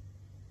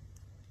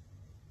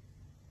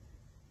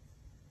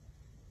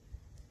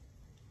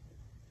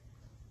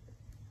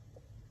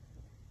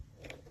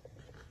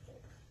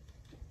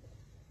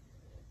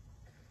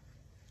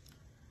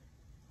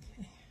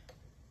 Okay.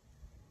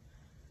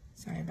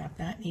 Sorry about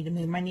that. Need to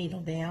move my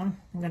needle down.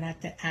 I'm going to have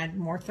to add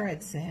more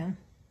threads soon.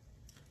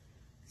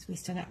 So we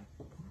still got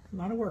a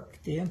lot of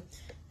work to do.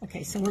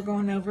 Okay, so we're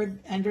going over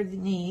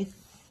underneath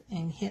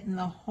and hitting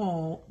the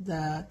hole,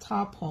 the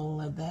top hole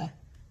of the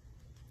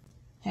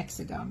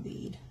hexagon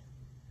bead.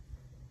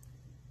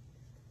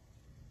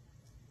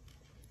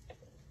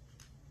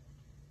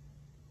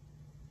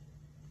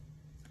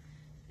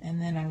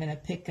 And then I'm going to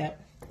pick up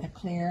a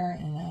clear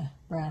and a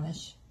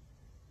brownish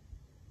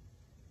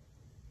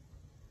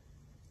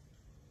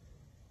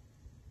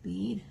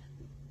bead.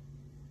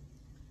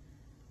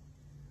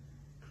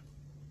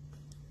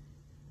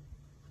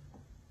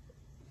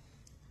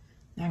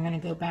 Now I'm going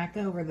to go back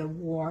over the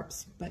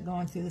warps, but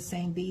going through the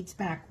same beads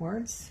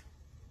backwards.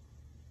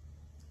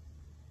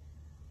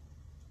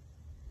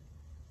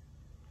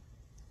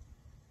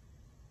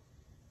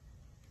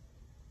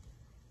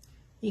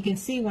 You can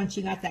see once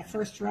you got that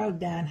first row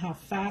done how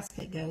fast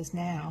it goes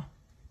now.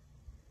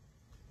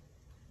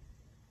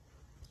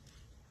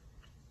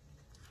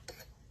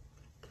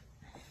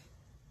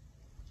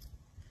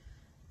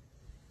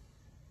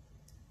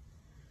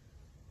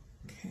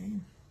 Okay.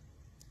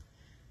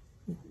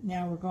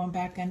 Now we're going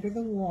back under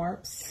the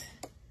warps,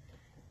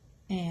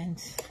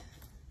 and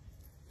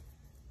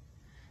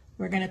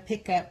we're going to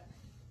pick up.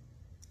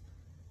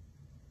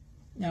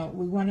 No,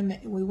 we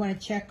want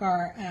to check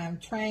our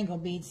triangle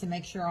beads to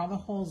make sure all the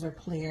holes are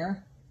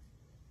clear.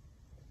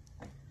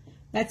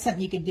 That's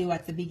something you could do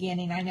at the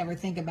beginning. I never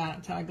think about it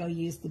until I go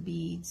use the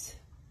beads.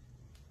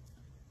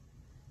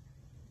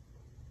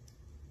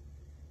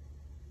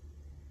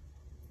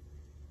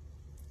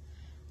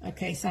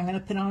 Okay, so I'm going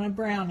to put on a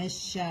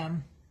brownish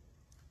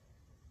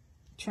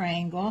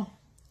triangle,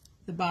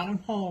 the bottom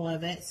hole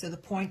of it, so the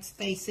point's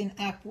facing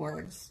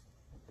upwards.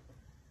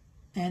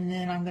 And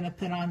then I'm going to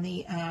put on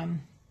the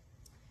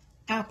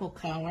apple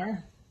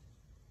color.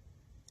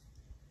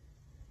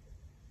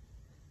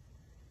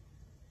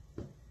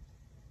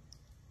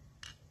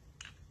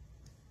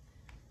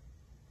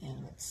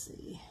 And let's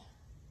see.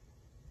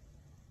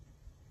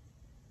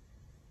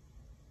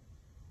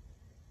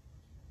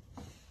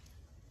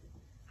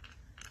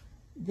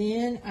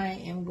 Then I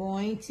am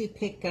going to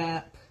pick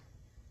up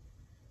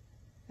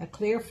a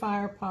clear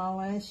fire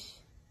polish.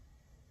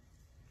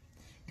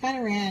 Kind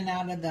of ran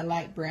out of the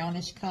light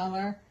brownish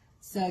color.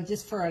 So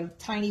just for a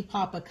tiny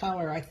pop of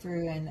color, I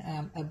threw in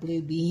a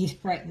blue bead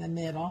right in the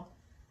middle.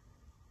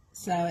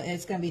 So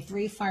it's going to be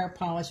 3 fire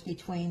polish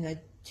between the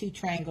 2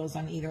 triangles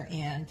on either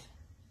end.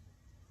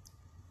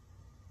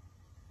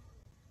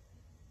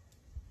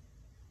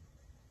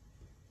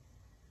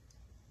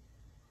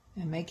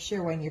 And make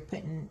sure when you're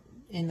putting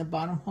in the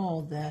bottom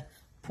hole, the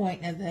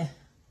point of the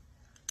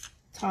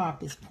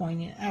top is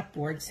pointing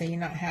upward, so you're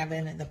not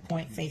having the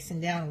point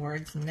facing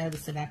downwards. And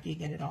notice it after you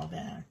get it all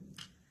done.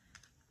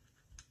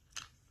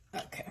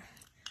 Okay,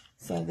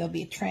 so there'll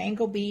be a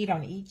triangle bead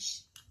on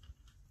each,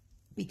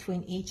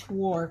 between each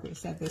warp,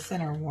 except the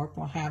center warp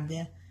will have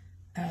the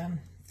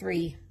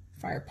 3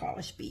 fire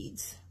polish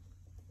beads.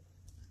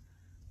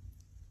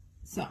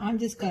 So I'm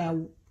just going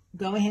to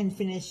go ahead and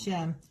finish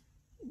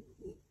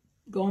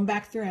going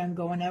back through and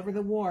going over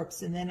the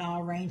warps, and then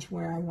I'll arrange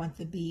where I want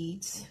the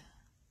beads.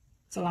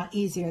 It's a lot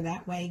easier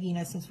that way, you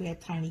know, since we have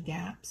tiny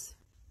gaps.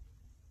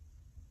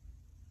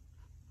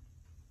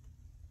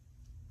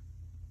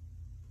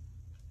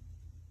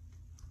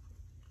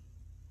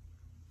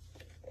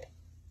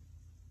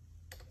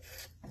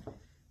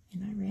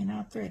 And I ran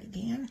out thread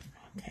again.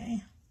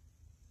 Okay.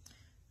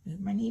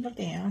 Move my needle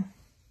down.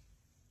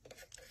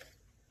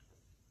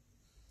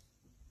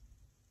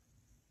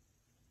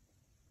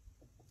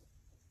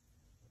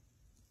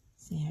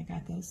 See, I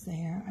got those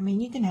there. I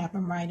mean, you can have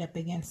them right up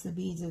against the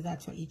beads if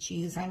that's what you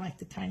choose. I like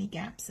the tiny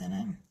gaps in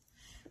them,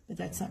 but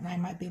that's something I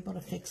might be able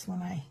to fix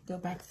when I go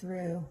back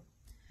through.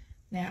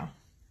 Now,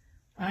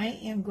 I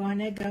am going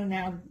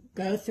to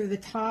go through the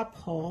top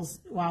holes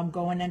while I'm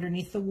going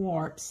underneath the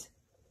warps.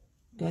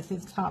 Go through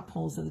the top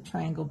holes of the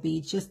triangle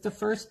beads, just the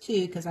first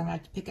 2, because I'm going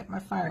to have to pick up my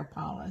fire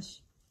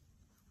polish.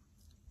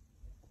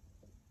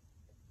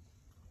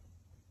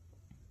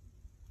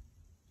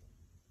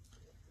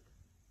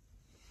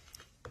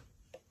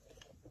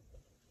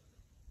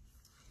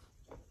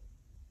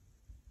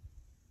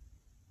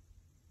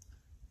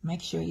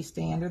 Make sure you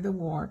stay under the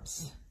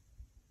warps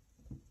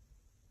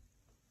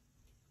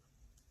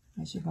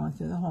as you're going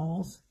through the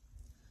holes.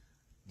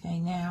 Okay,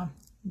 now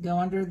go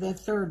under the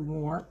third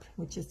warp,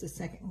 which is the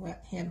second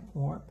head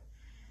warp,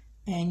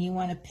 and you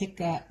want to pick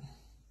up,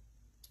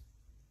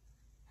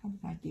 how did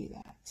I do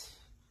that?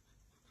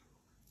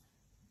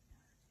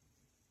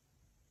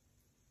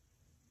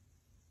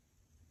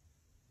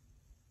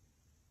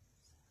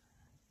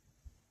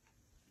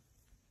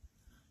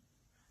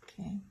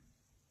 Okay.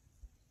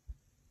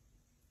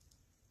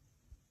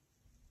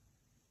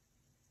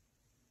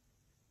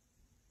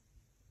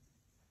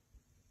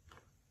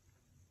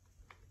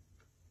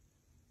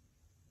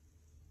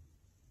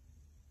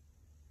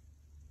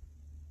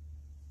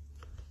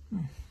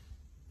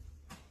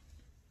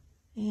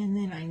 And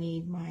then I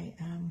need my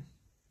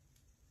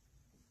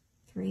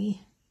 3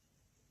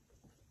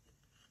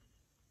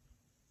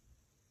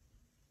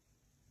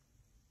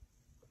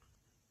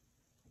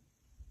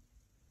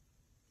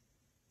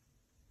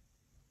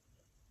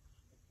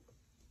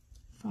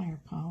 fire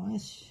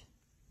polish.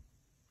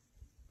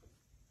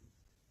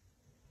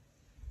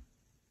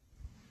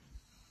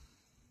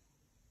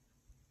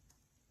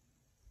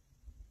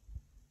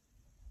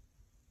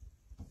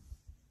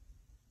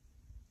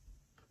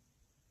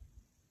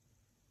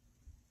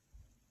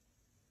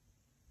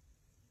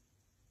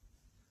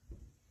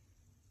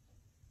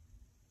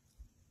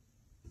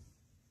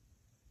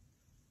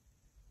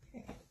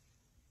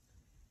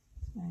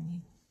 I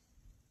need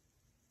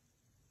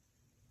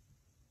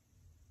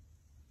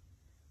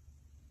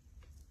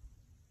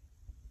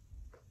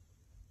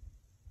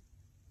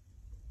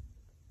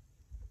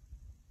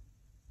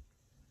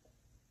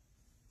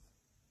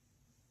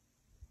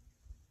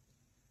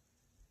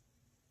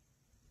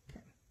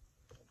okay.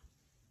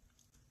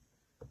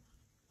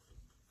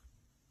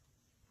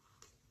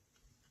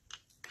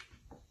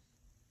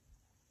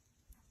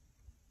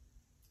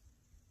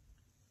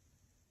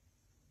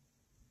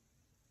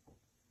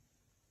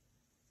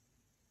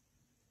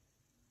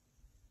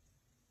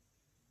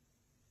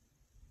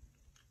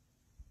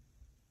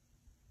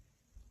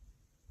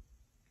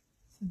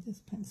 So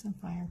just put some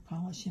fire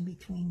polish in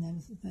between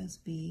those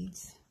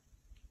beads.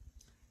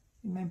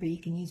 Remember, you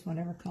can use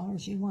whatever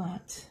colors you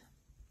want.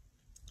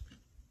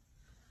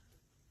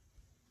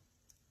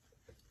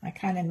 I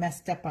kind of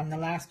messed up on the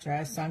last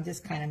dress, so I'm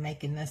just kind of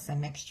making this a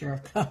mixture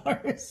of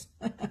colors.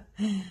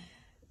 I'm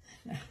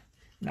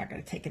not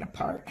going to take it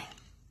apart.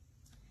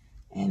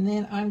 And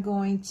then I'm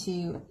going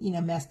to,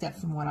 messed up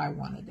from what I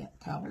wanted the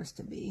colors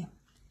to be.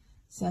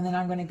 So then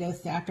I'm going to go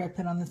through, after I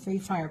put on the 3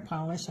 fire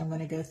polish, I'm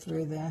going to go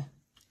through the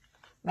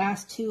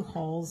last 2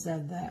 holes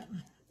of the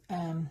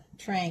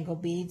triangle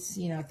beads,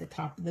 at the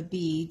top of the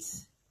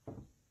beads.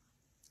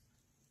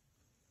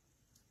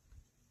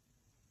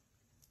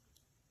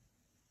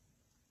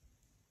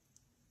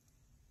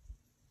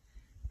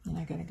 And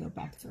I got to go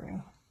back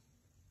through.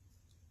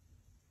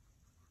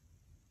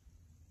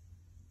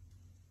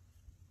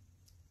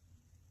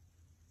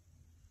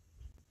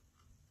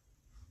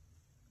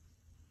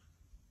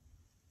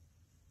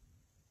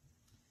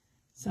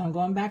 So I'm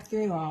going back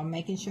through all,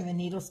 making sure the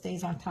needle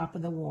stays on top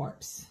of the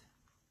warps.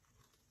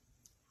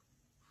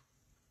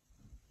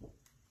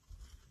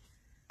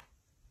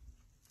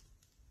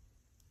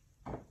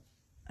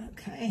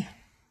 Okay.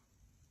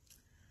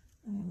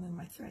 Let me move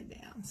my thread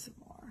down some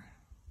more.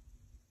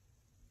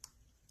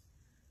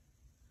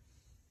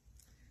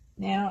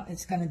 Now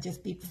it's going to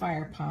just be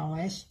fire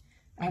polish.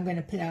 I'm going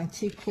to put on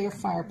 2 clear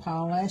fire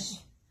polish,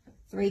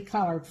 3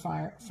 colored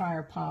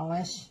fire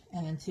polish,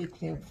 and then 2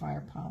 clear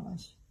fire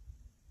polish.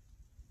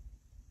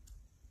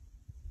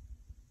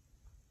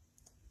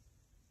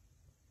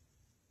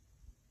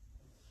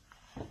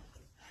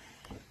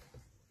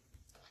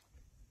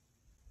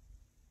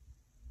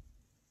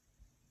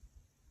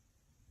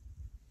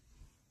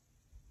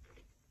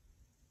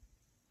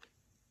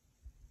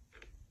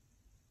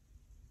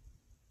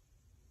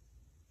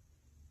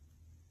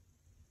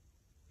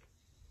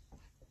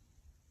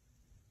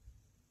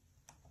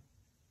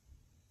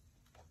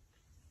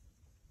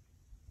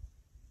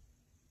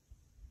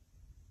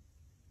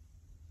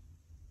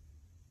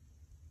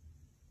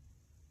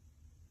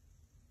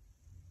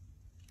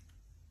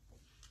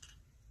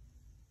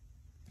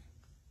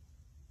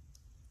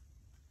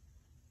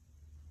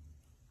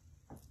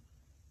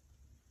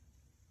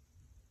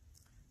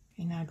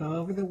 Okay, now go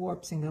over the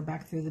warps and go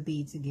back through the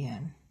beads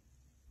again.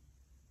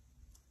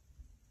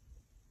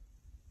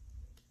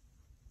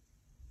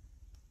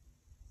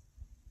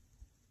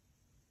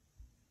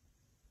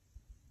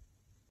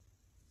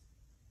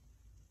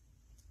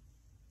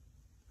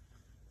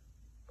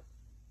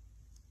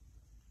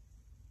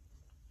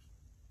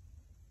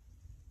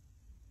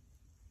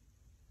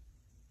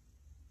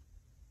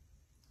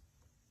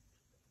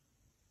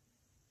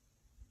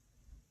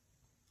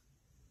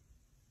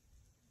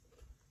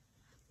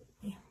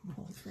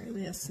 Pull through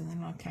this, and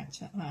then I'll catch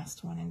that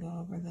last one and go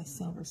over the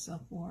SilverSilk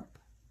warp.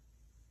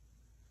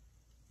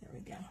 There we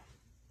go.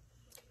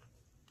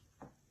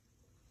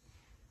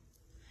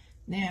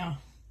 Now,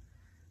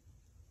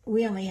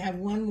 we only have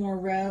one more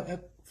row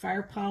of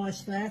fire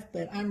polish left,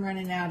 but I'm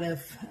running out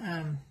of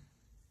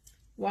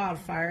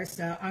wildfire,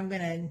 so I'm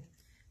going to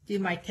do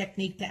my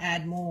technique to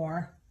add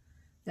more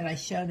that I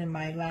showed in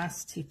my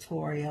last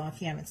tutorial.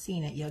 If you haven't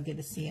seen it, you'll get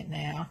to see it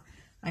now.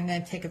 I'm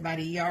going to take about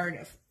a yard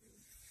of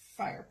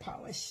fire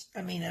polish,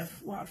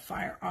 of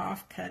wildfire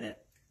off, cut it.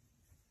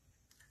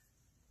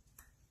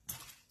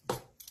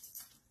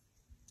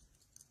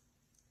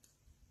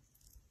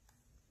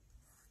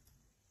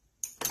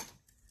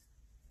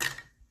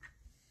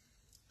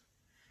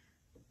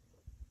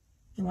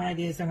 And what I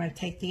do is I'm going to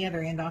take the other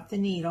end off the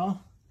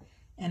needle,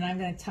 and I'm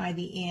going to tie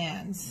the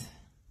ends.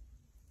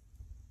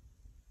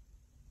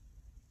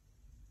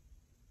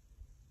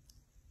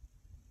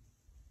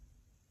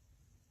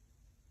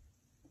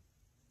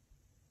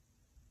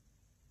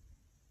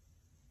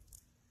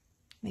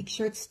 Make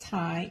sure it's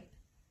tight,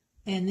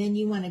 and then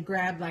you want to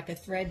grab like a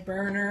thread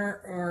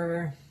burner,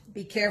 or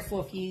be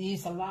careful if you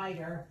use a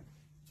lighter.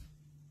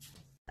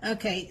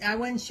 Okay, I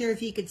wasn't sure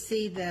if you could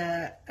see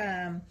the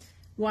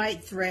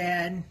white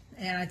thread,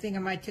 and I think I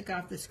might took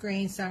off the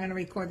screen, so I'm going to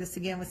record this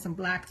again with some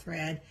black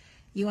thread.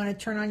 You want to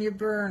turn on your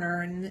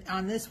burner, and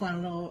on this one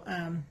a little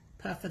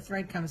puff of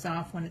thread comes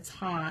off when it's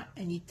hot,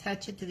 and you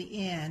touch it to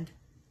the end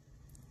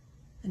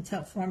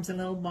until it forms a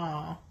little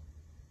ball.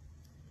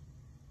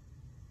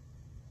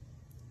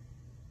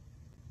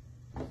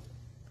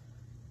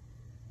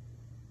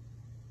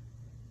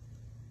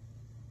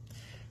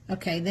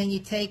 Okay, then you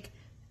take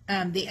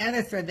the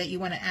other thread that you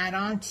want to add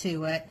on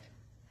to it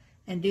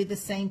and do the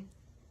same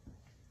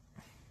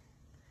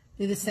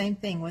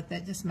thing with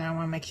it. Just now I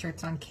want to make sure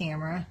it's on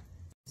camera.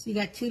 So you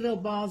got two little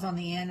balls on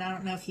the end. I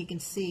don't know if you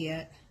can see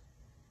it.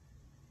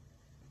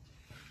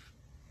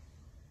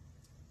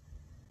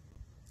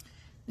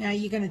 Now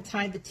you're going to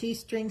tie the two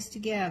strings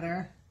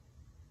together.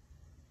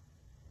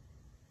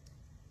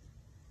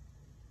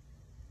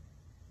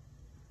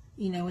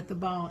 With the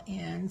ball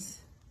ends.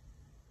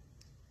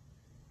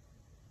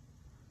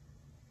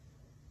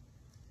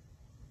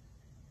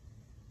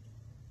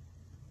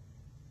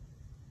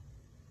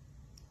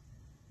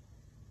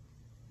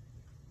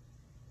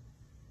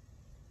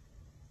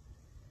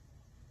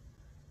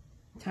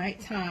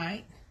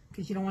 Tight,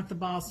 because you don't want the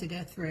balls to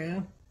go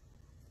through.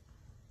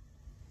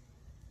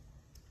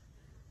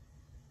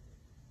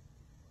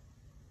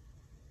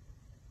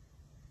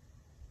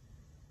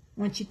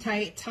 Once you tie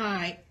it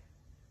tight,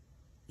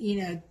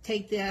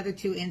 take the other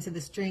two ends of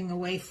the string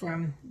away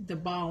from the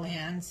ball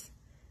ends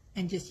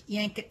and just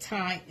yank it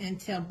tight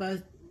until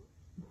both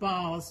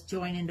balls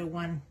join into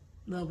one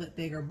little bit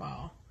bigger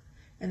ball.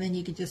 And then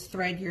you can just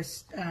thread your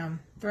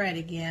thread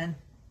again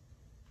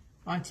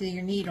onto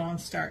your needle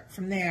and start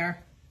from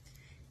there.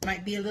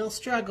 Might be a little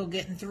struggle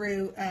getting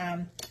through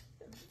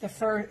the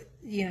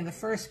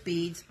first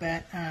beads,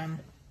 but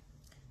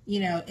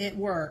it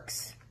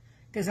works,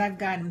 because I've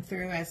got them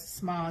through as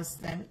small as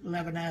the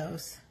 11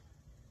 O's.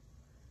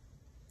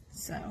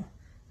 So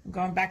I'm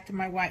going back to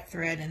my white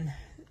thread and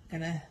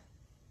gonna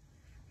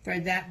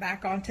thread that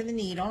back onto the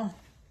needle.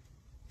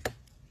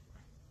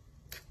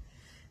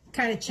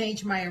 Kind of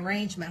change my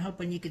arrangement,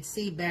 hoping you could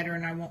see better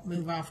and I won't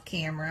move off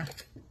camera.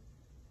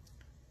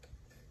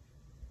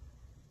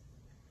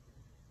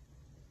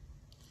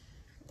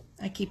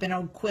 I keep an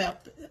old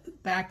quilt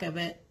back of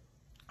it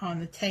on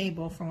the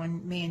table for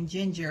when me and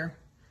Ginger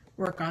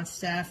work on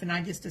stuff, and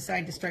I just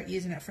decided to start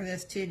using it for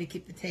this too, to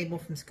keep the table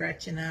from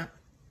scratching up.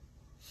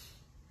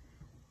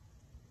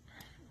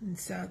 And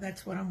so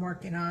that's what I'm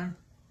working on.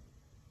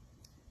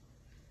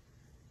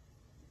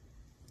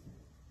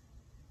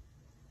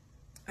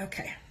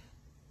 Okay.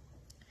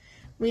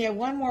 We have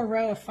one more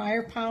row of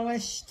fire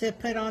polish to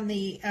put on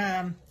the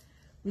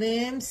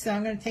loom, so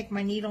I'm going to take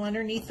my needle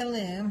underneath the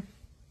loom.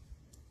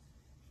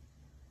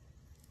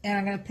 And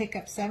I'm going to pick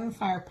up 7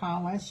 fire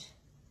polish.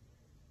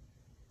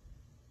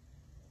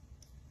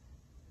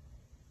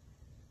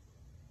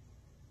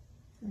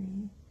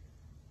 Three,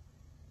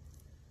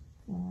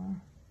 4,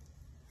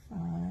 5,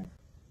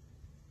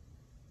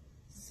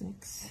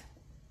 6,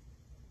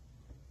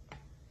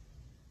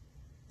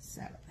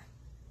 7.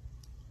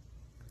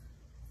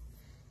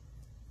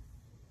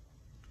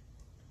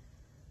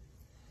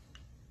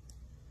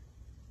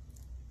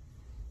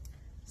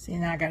 See,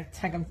 now I got to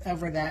tug them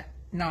over that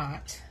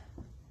knot.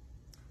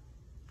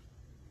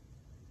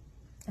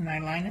 And I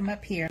line them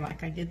up here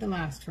like I did the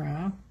last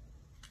row.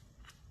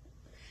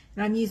 And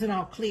I'm using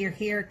all clear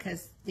here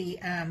because the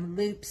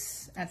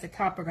loops at the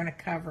top are going to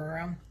cover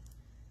them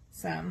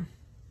some.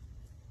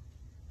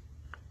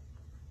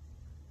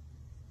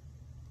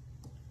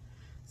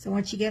 So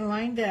once you get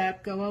lined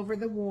up, go over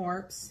the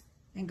warps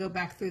and go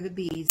back through the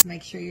beads.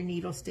 Make sure your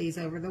needle stays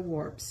over the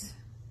warps.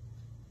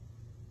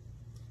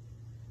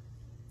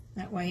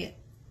 That way it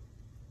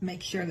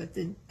makes sure that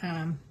the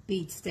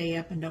beads stay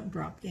up and don't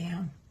drop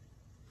down.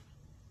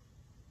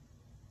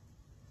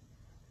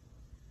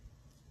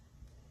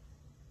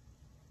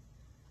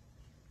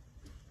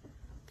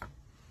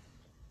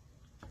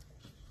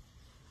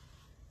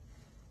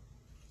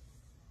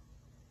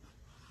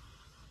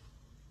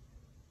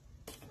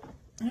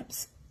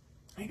 Oops,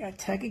 I gotta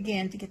tug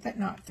again to get that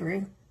knot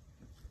through.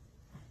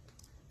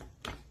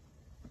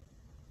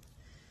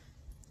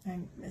 I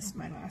missed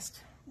my last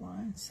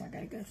one, so I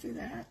got to go through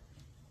that.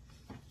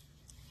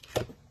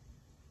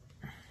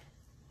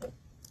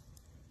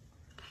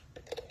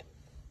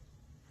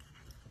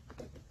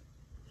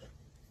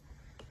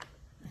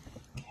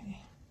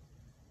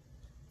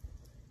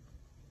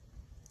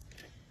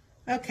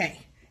 Okay,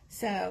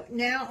 so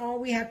now all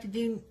we have to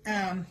do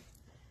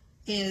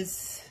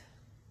is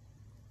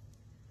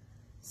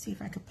see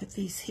if I can put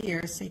these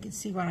here so you can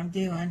see what I'm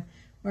doing.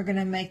 We're going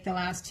to make the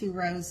last 2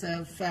 rows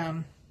of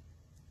for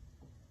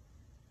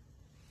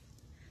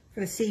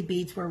the seed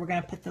beads where we're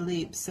going to put the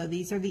loops. So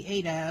these are the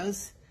 8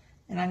 O's,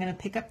 and I'm going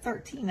to pick up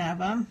 13 of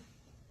them.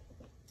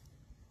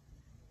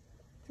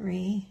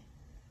 3,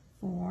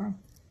 4,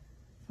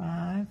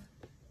 5,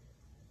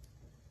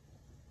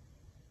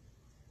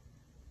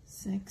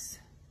 6,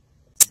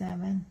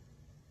 7,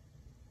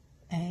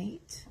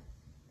 8,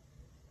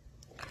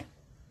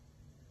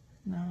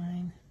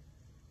 9,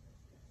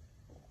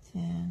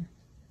 10,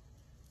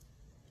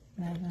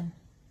 11,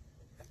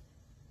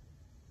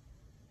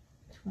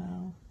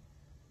 12,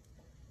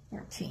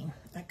 13.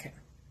 Okay.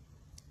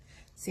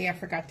 See, I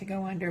forgot to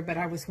go under, but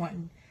I was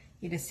wanting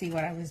you to see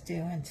what I was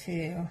doing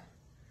too.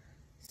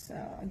 So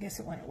I guess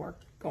it wouldn't work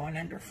going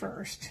under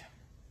first.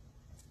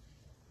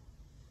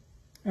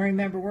 And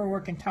remember, we're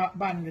working top,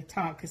 bottom to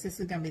top because this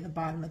is going to be the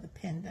bottom of the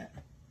pendant.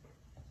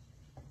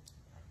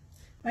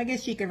 I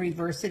guess you could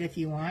reverse it if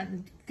you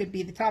want. It could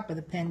be the top of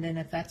the pendant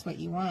if that's what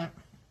you want.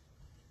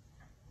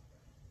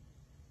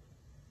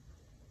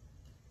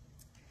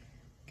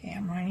 Okay,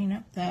 I'm lining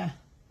up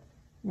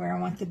where I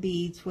want the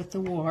beads with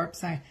the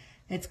warps.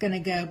 It's going to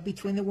go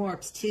between the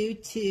warps 2,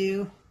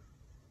 2,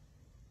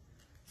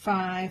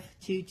 5,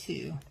 2,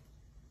 2.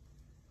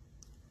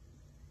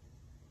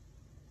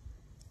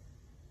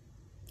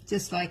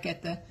 Just like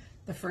at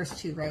the first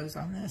 2 rows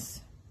on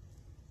this.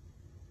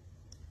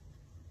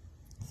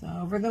 So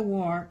over the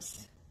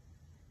warps,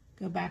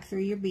 go back through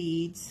your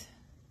beads.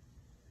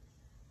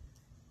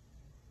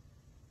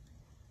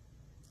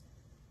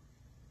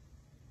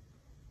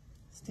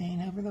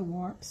 Staying over the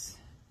warps.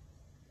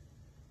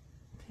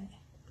 Okay.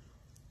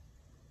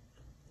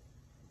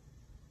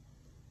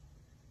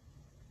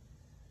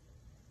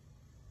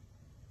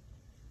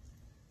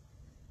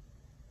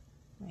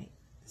 Wait,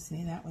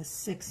 see, that was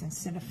 6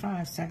 instead of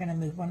 5, so I'm going to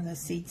move one of those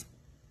seed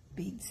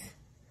beads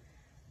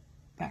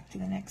back to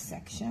the next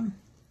section.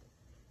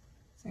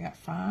 So I got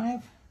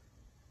 5,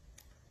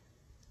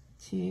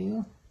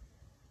 2,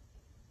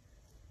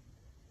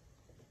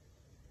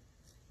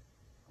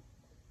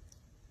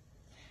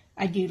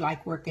 I do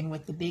like working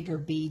with the bigger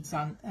beads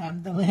on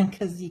the loom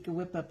because you can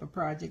whip up a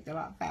project a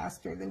lot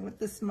faster than with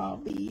the small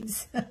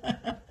beads.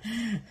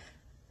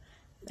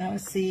 Oh,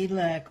 see,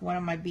 look, one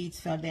of my beads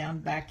fell down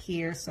back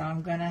here, so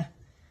I'm going to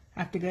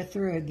have to go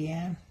through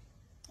again.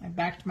 I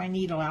backed my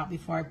needle out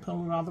before I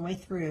pulled it all the way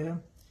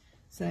through.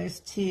 So there's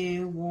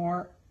 2,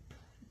 warp,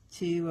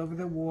 2 over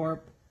the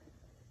warp,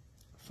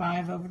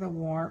 5 over the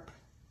warp,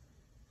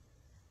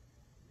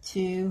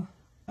 2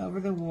 over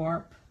the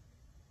warp,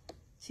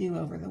 2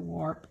 over the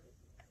warp,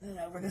 and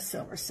then over the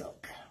silver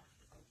silk.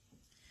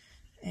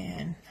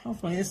 And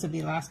hopefully this will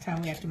be the last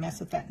time we have to mess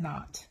with that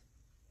knot.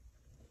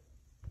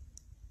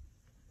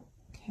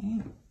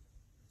 Okay.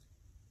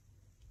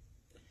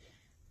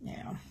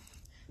 Now,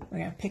 we're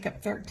going to pick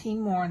up 13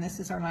 more, and this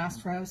is our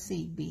last row of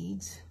seed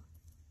beads.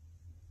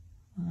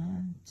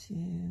 1,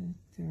 2,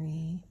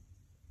 3.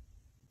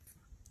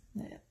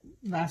 The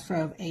last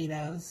row of 8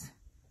 O's.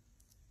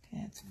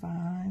 Okay, it's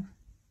 5,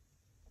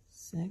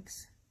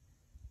 6,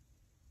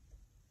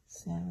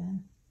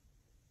 7,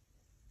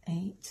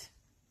 8,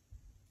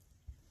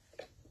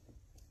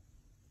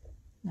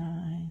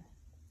 9,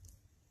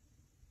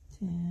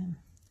 10,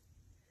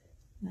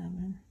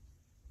 11,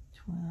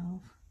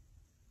 12,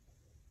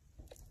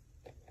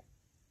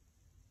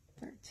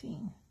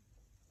 13.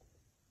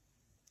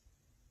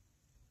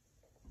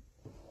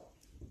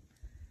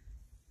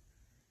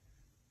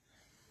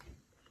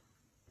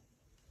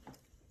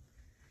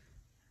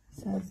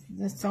 So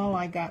that's all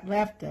I got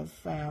left of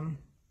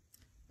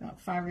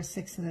about 5 or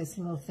 6 of those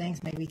little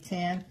things, maybe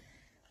 10.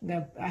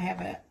 I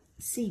have a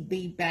seed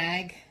bead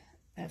bag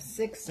of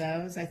 6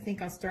 of those. I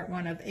think I'll start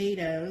one of 8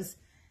 O's.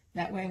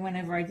 That way,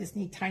 whenever I just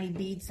need tiny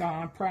beads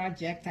on a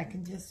project, I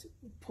can just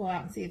pull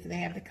out and see if they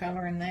have the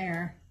color in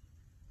there.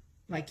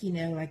 Like, you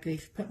know, like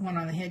if you put one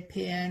on the head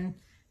pin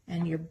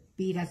and your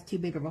bead has too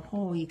big of a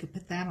hole, you could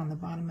put that on the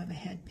bottom of a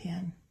head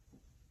pin.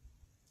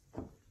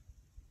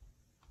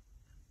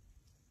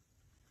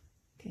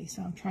 Okay,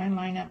 so I'm trying to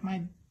line up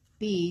my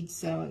beads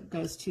so it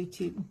goes 2,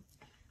 2,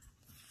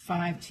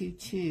 5, 2,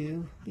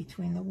 2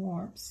 between the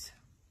warps.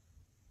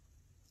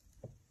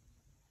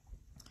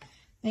 I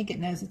think it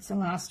knows it's the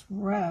last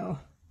row.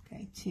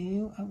 Okay,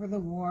 2 over the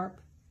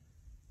warp,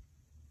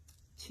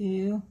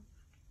 2,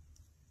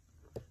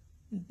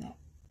 move that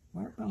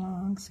where it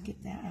belongs,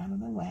 get that out of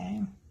the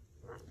way,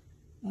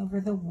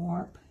 over the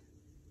warp,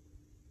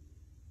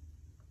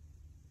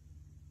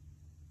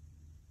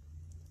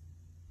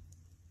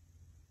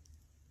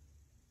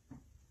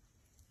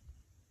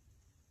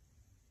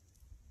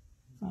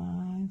 5,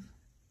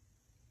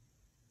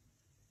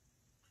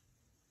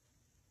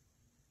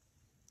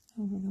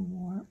 over the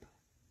warp,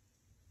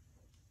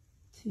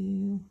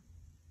 2,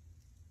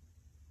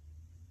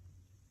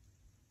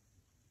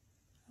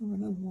 over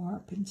the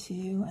warp and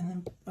 2, and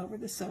then over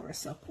the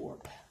SilverSilk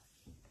warp.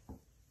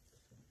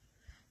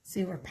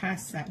 See, we're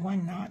past that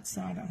one knot,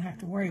 so I don't have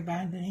to worry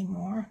about it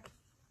anymore.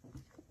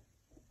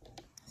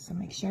 So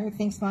make sure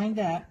everything's lined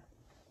up.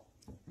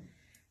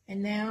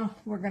 And now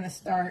we're going to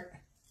start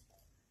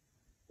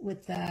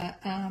with the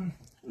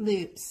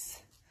loops.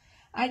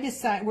 I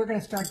decided we're going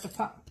to start the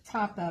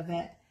top of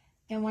it.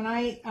 And when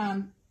I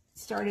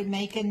started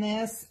making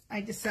this, I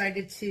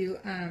decided to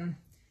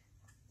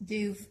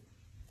do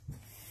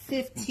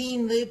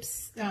 15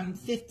 loops,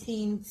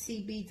 15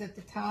 seed beads at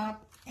the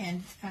top,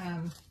 and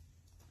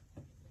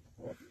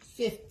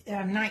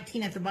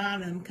 19 at the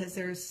bottom, because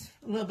there's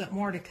a little bit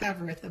more to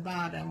cover at the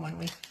bottom when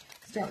we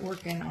start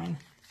working on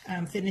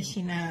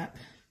finishing up.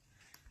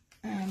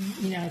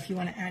 You know, if you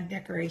want to add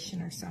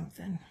decoration or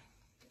something.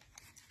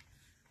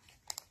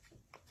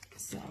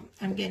 So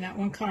I'm getting out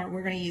one color.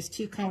 We're going to use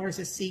 2 colors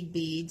of seed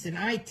beads, and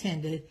I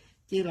tend to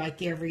do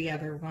like every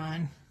other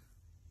one.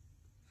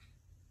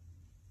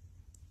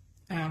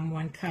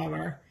 One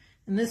color.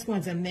 And this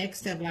one's a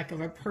mix of like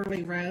of a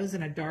pearly rose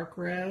and a dark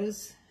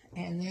rose.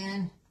 And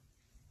then,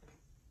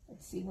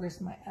 let's see, where's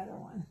my other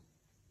one?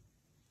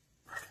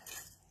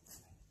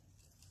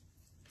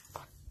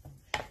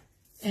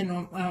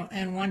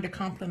 And one to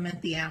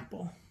complement the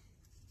apple.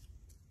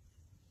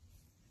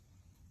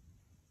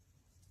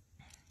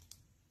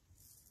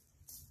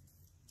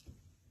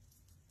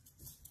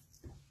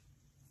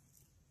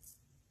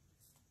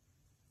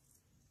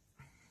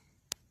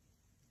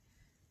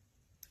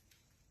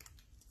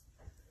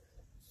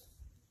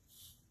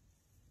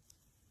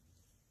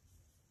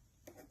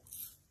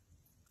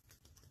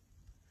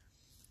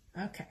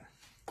 Okay.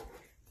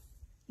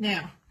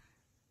 Now,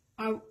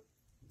 I'll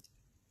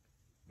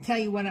tell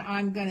you what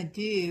I'm going to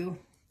do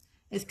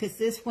is, because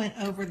this went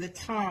over the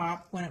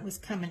top when it was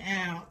coming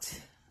out,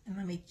 and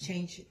let me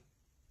change it.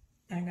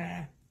 I'm going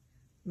to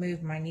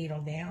move my needle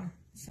down.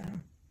 So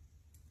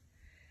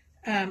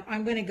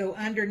I'm going to go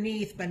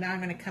underneath, but now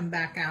I'm going to come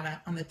back out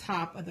on the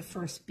top of the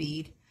first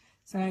bead.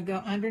 So I'm going to go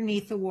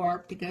underneath the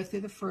warp to go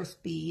through the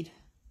first bead.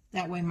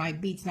 That way my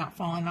bead's not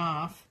falling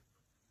off.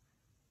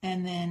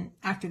 And then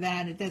after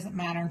that, it doesn't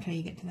matter until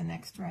you get to the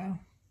next row.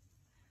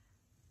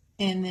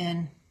 And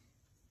then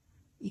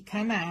you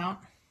come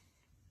out.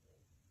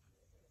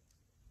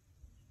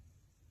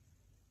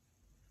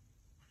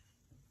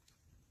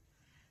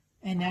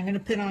 And now I'm going to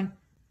put on,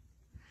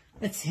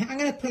 let's see, I'm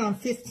going to put on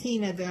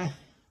 15 of the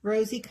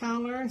rosy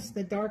colors,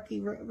 the darky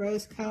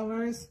rose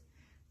colors.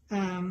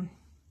 3.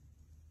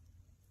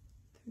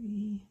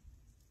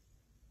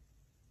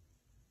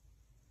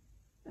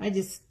 I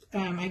guess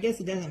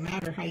it doesn't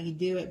matter how you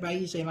do it, but I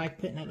usually like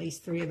putting at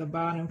least 3 at the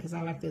bottom because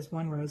I like this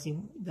one rosy,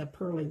 the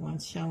pearly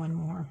ones showing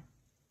more.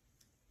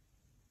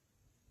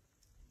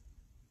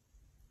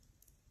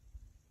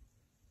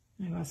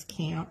 I lost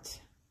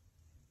count.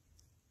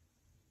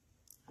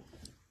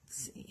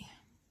 Let's see.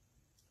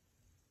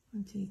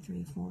 1, 2,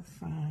 3, 4,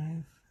 5,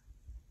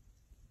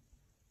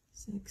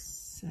 6,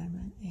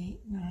 7,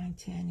 8, 9,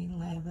 10,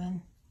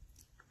 11.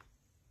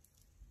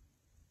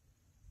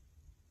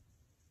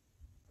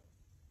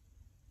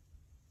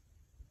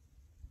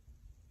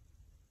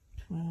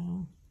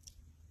 12,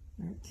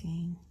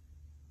 13,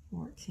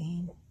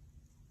 14.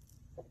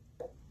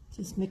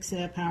 Just mix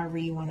it up however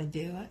you want to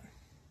do it.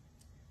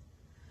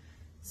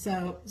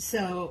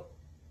 So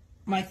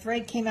my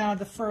thread came out of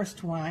the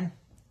first one.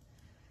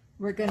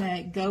 We're going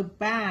to go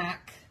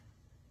back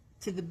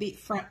to the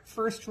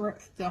first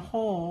the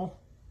hole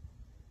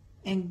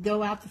and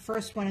go out the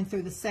first one and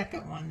through the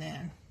second one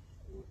then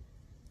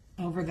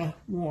over the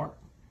warp.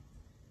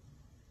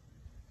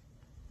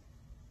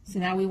 So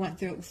now we went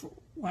through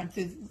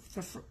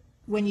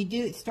when you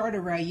do start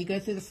a row, you go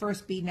through the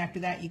first bead, and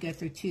after that you go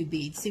through 2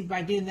 beads. See,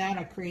 by doing that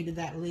I created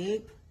that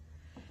loop.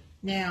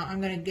 Now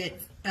I'm going to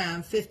get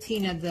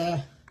 15 of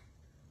the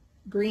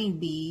green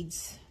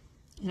beads,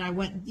 and I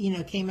went, you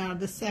know, came out of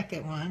the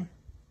second one.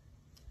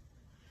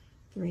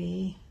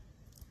 3,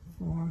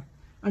 4.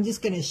 I'm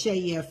just going to show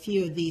you a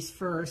few of these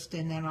first,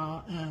 and then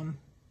I'll I'm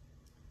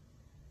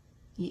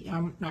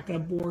not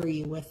going to bore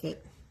you with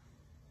it.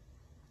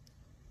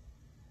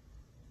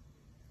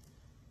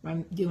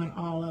 I'm doing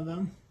all of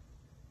them.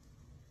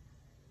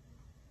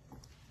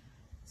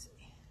 Let's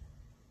see.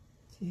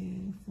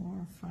 2,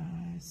 4, 5,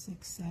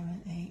 6,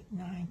 7, 8,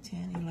 9,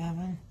 10,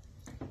 11,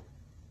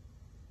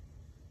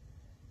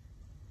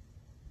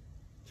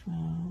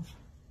 12,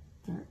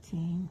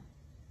 13,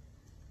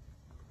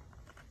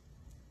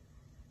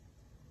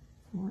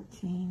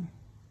 14,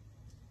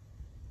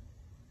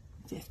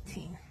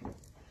 15.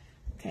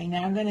 Okay,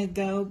 now I'm going to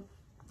go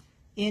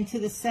into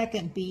the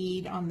second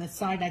bead on the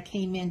side I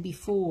came in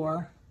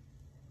before.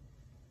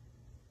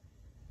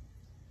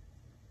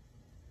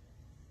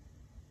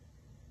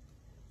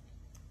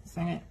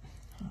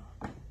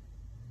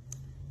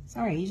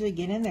 Sorry, I usually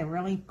get in there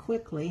really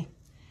quickly.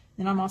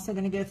 Then I'm also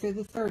going to go through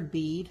the third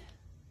bead.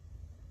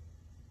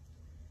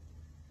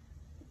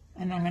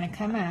 And I'm going to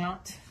come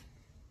out.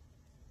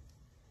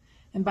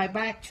 And by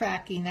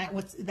backtracking,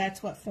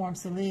 that's what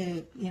forms the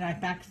loop. You know, I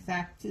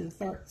backtrack to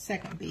the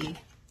second bead.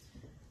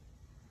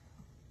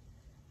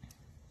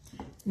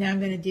 Now I'm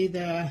going to do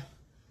the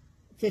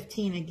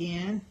 15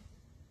 again.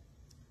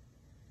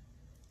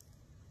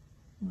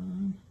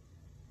 1,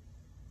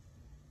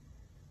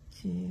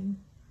 2,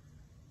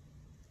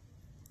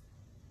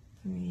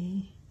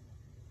 3,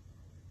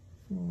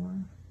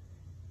 4,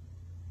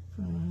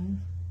 5,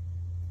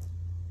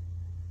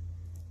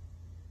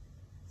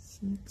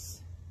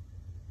 6,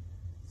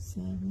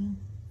 7,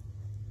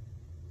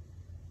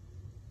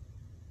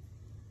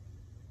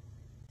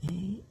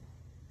 8,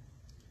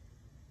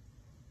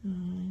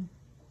 9,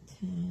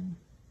 10,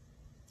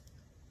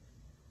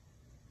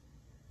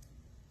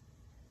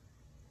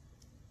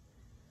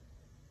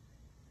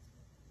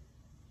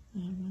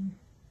 11,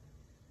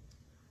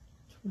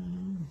 12,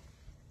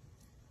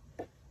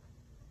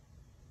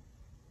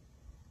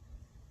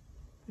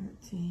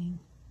 13,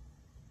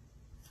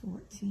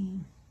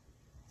 14,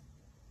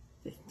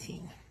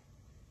 15.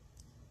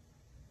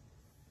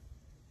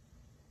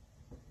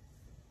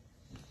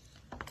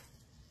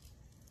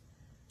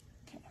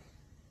 Okay.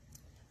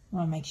 I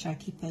want to make sure I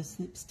keep those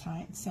loops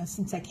tight. So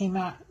since I came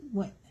out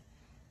of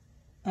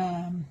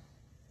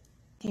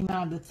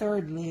the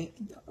third loop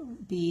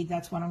bead,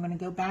 that's when I'm going to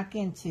go back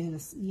into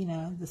this, you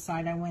know, the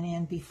side I went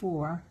in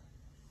before.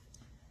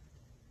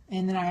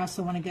 And then I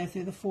also want to go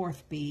through the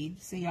fourth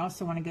bead. So you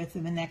also want to go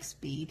through the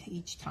next bead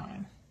each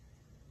time.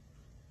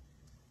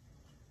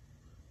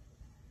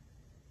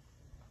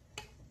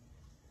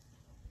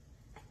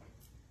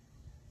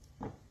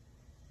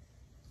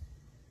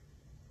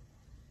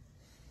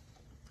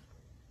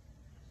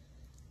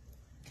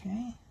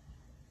 Okay.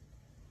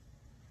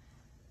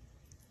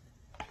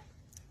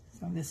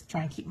 So I'm just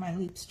trying to keep my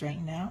loop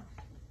straightened out.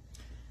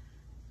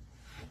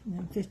 And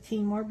then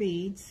 15 more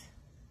beads.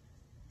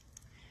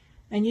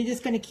 And you're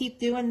just going to keep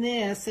doing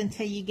this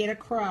until you get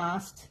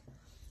across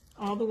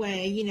all the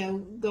way. You know,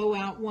 go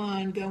out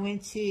one, go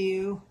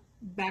into,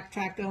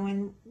 backtrack, go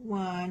in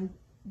one,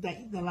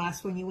 the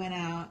last one you went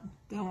out,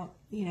 go,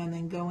 you know,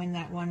 then go in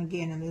that one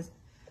again, and this,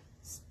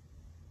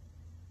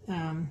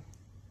 and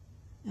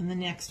the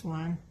next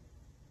one.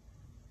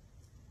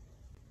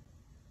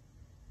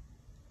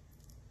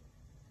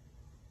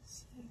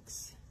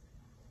 Six,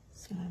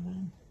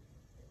 7,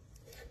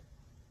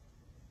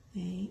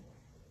 8,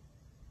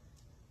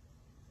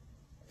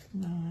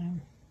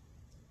 9,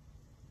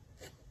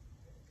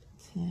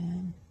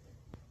 10,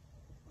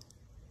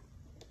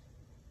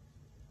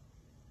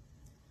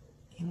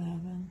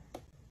 11,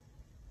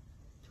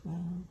 12,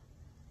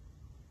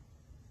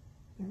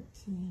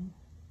 13,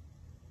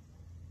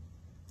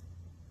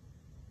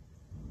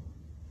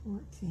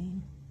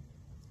 14,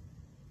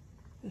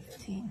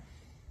 15.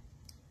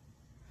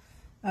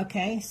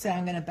 Okay, so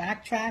I'm going to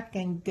backtrack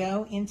and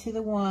go into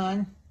the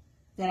one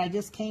that I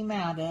just came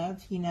out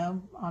of. You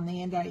know, on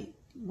the end I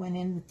went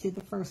into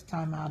the first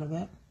time out of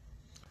it,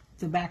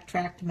 to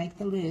backtrack to make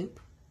the loop,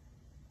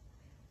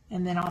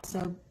 and then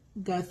also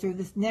go through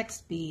this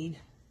next bead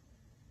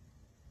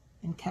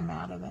and come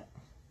out of it.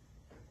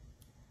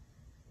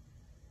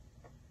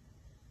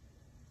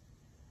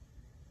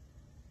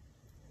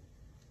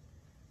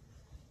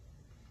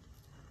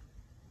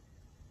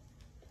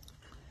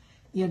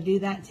 You'll do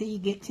that till you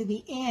get to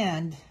the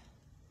end.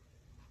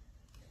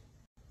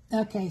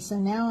 Okay, so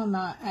now I'm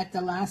at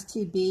the last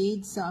two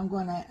beads, so I'm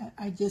going to,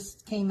 I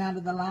just came out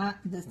of the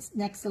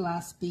next to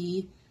last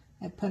bead.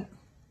 I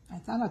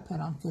thought I put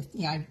on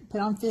 15, yeah, I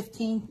put on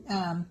 15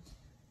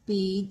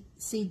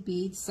 seed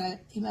beads,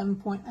 set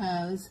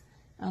 11.0s.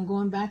 I'm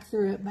going back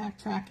through it,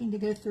 backtracking to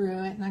go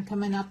through it, and I'm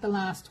coming out the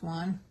last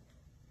one.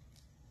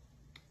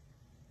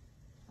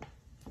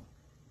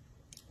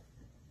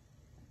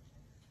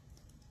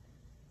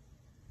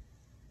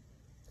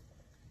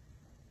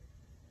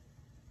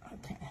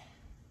 Okay.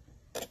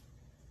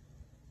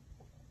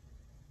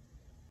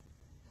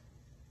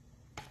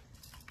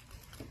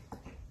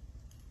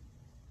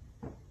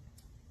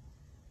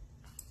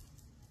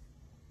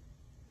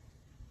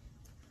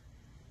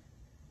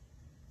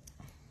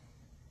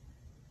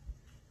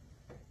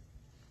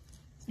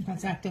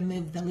 Sometimes I have to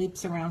move the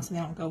loops around so they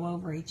don't go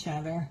over each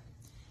other.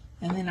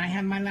 And then I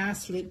have my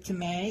last loop to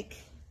make.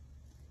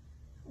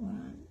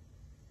 1,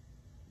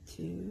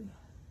 2,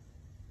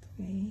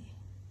 3,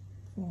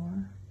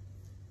 4,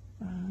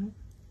 5,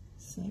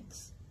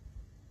 6,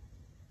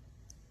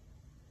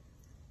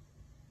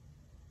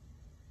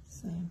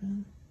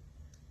 7,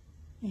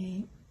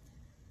 8,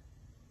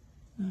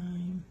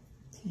 9,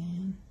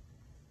 10,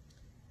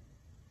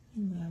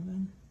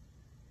 11,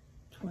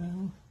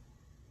 12,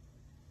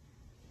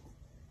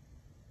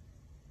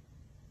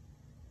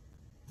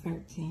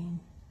 13,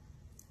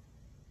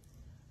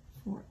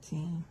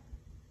 14,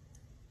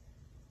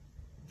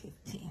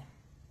 15.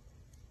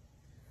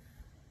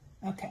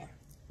 Okay,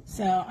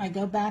 so I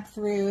go back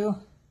through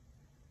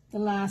the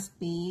last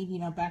bead, you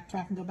know,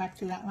 backtrack and go back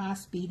through that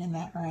last bead in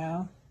that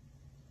row.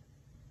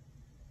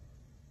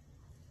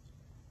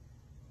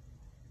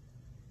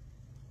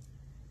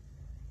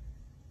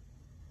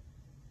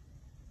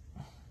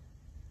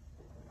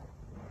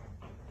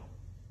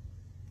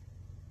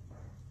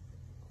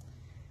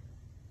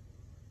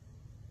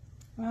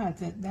 Wow,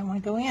 that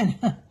want to go in.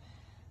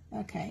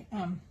 Okay,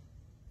 and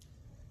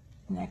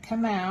I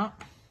come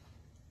out.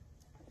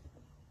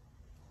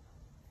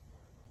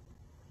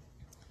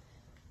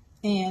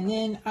 And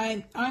then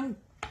I'm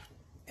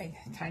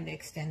trying to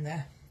extend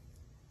the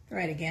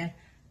thread again.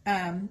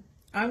 I'm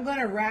going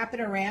to wrap it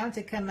around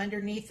to come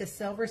underneath the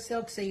silver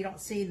silk so you don't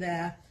see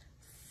the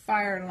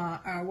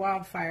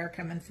wildfire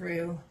coming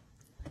through,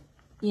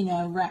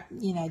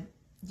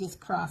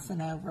 just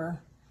crossing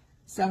over.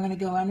 So I'm going to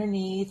go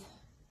underneath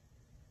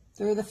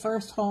through the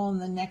first hole in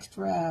the next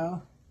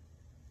row.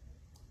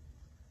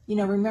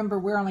 Remember,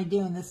 we're only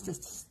doing the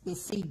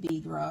seed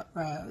bead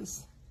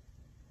rows.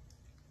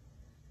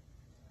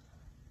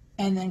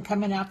 And then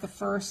coming out the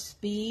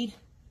first bead.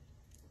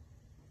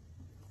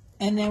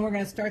 And then we're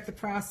going to start the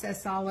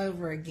process all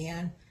over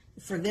again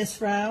for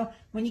this row.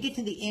 When you get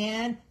to the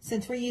end,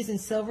 since we're using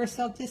silver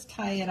silk, just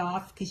tie it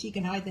off because you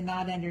can hide the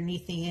knot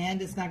underneath the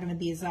end. It's not going to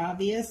be as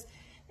obvious.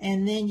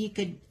 And then you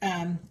could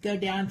go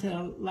down to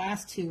the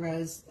last 2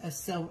 rows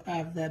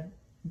of the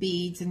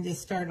beads and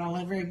just start all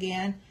over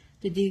again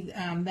to do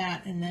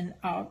that. And then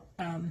I'll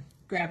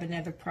grab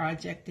another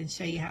project and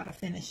show you how to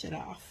finish it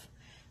off.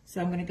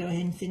 So I'm going to go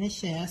ahead and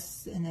finish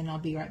this, and then I'll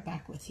be right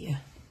back with you.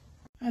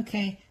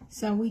 Okay,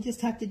 so we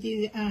just have to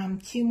do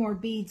 2 more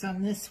beads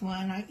on this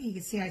one. You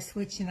can see I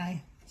switched and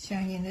I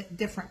showing you a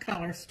different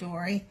color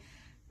story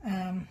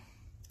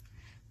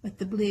with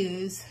the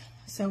blues.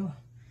 So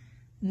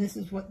this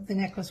is what the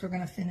necklace we're going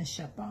to finish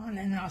up on,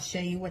 and I'll show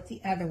you what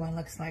the other one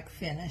looks like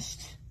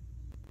finished.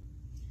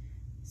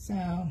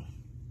 So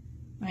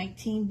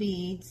 19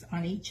 beads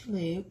on each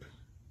loop.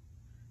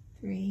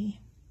 3,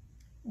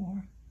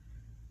 4,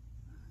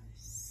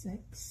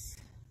 6.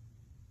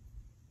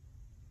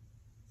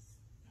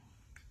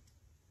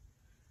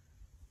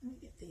 Let me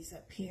get these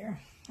up here.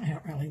 I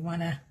don't really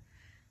want to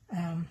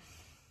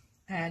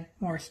add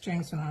more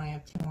strings when I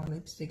have 2 more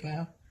loops to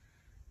go.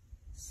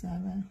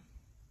 7,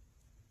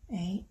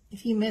 8.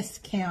 If you miss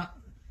count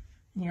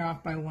and you're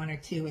off by 1 or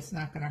 2, it's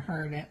not going to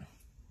hurt it.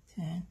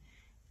 10,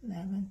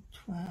 11,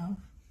 12,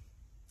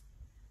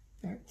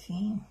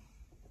 13,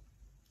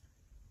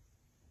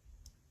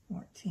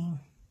 14,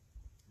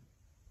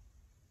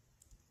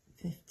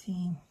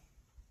 15,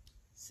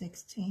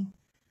 16,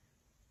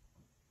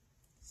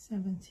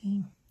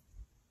 17,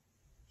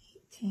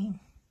 18,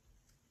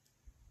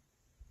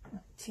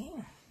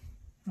 19.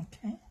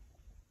 Okay.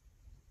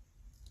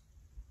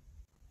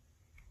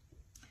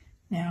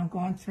 Now I'm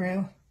going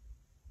through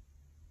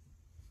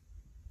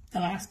the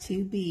last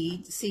 2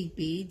 beads, seed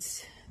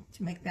beads,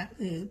 to make that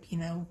loop,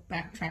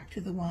 backtrack to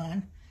the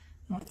 1.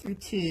 I went through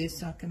 2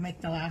 so I can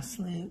make the last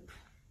loop.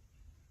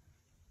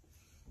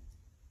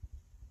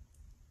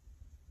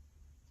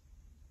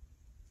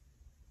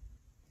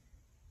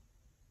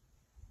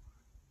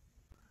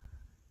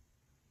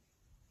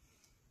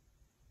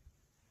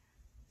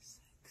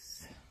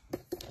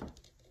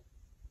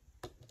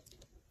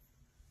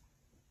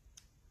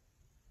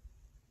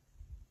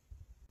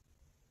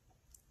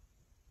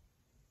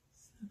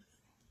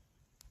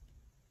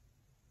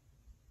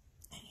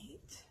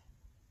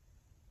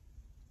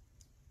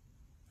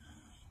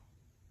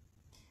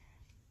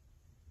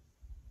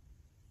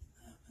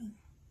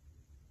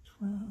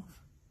 Twelve,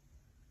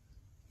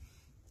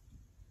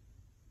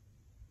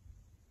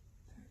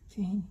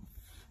 13,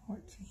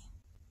 14,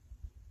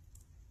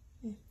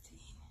 15,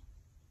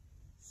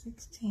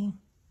 16,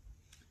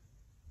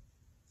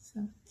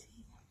 17,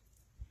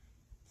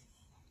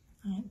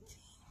 18, 19,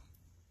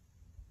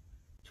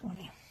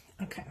 20.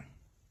 Okay.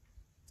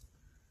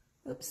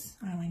 Oops,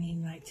 I only need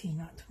 19,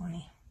 not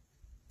 20.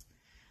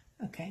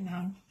 Okay, now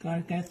I'm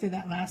going to go through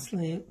that last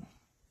loop.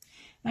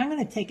 Now I'm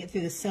going to take it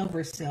through the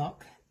silver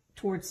silk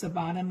towards the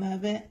bottom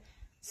of it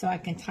so I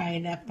can tie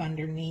it up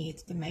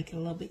underneath to make it a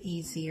little bit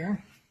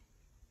easier.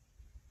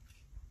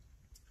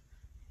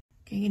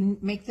 Okay, you can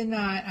make the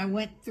knot. I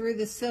went through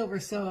the silver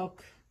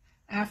silk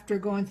after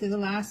going through the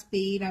last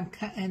bead,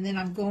 and then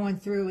I'm going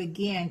through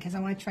again because I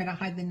want to try to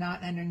hide the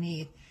knot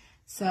underneath.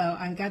 So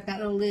I've got that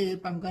little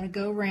loop. I'm going to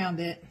go around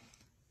it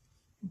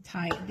and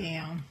tie it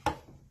down.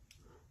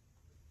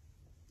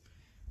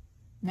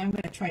 Now I'm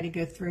going to try to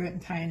go through it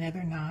and tie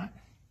another knot.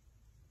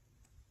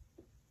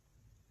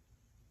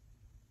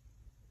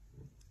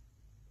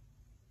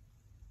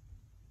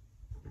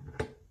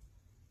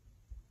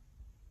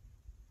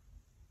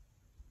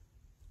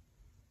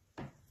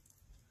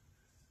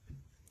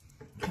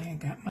 Okay, I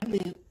got my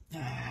loop.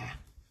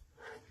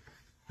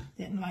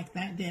 Didn't like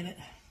that, did it?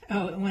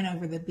 Oh, it went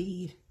over the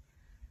bead.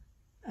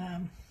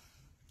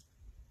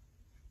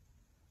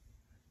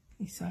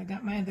 So I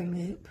got my other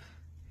loop,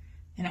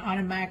 and it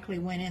automatically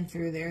went in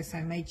through there, so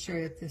I made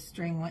sure that the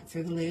string went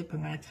through the loop.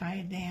 I'm going to tie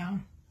it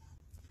down.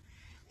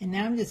 And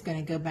now I'm just going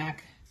to go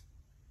back.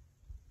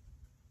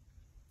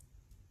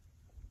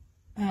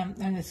 I'm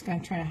just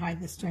going to try to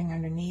hide the string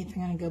underneath.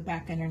 I'm going to go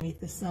back underneath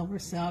the silver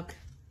silk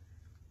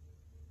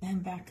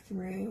and back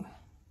through.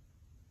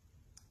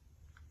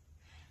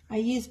 I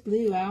used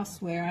blue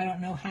elsewhere. I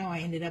don't know how I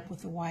ended up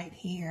with the white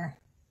here.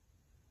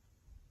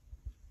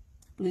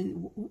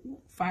 Blue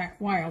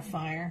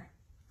wildfire.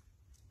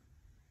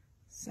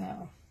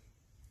 So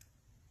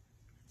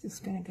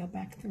just going to go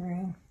back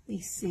through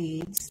these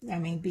beads,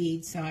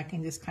 so I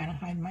can just kind of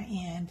hide my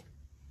end.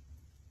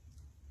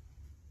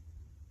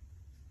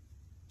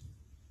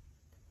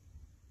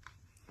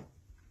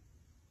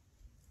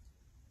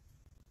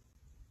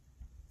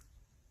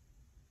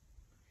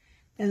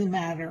 Doesn't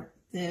matter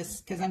this,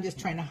 because I'm just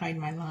trying to hide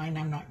my line.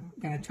 I'm not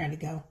going to try to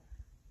go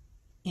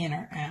in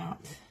or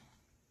out.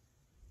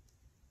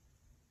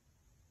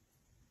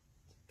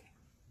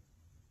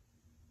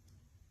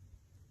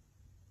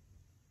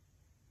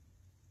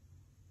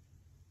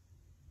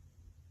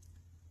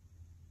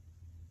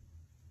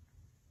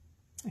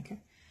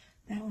 Okay,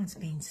 that one's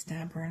being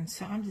stubborn,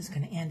 so I'm just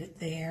going to end it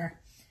there,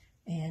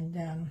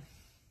 and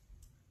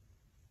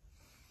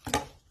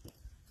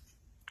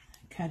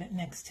cut it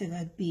next to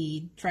the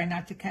bead. Try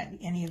not to cut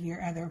any of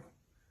your other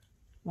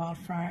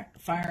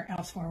wildfire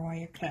elsewhere while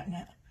you're cutting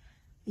it.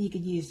 You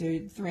could use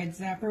a thread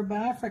zapper, but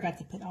I forgot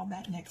to put all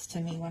that next to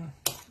me when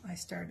I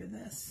started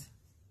this.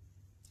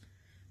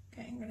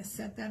 Okay, I'm going to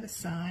set that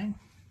aside.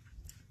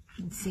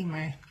 You can see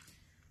my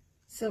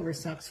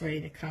SilverSilk's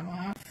ready to come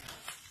off.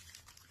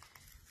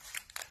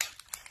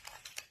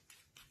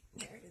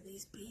 Get rid of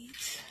these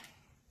beads.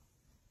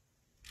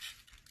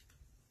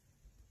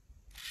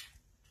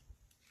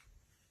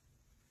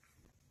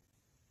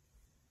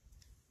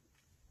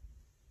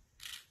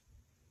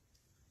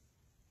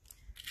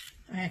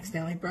 I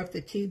accidentally broke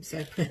the tube, so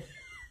I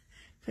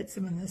put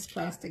some in this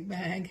plastic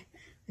bag.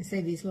 I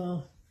save these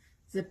little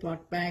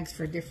Ziploc bags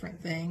for different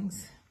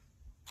things.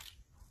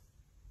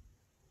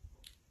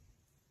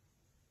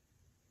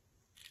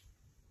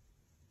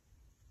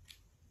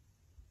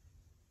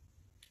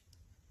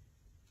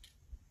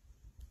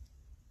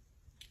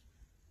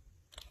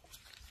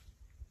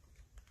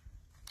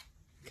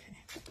 Okay.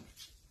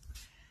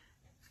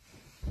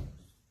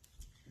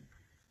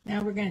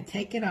 Now we're going to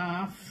take it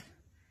off.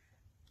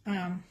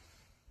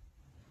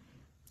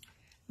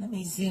 Let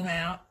me zoom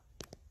out.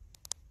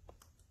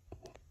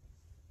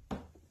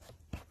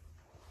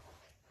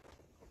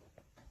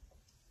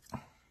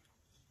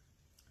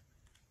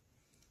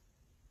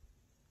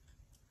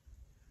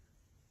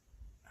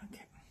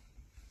 Okay.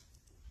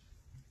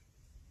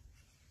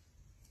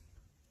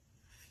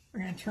 We're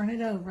going to turn it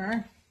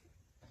over.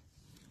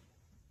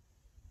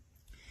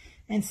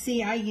 And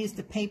see, I used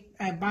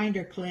a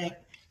binder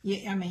clip,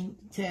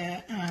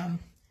 to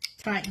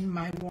tighten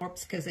my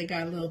warps because they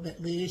got a little bit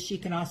loose. You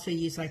can also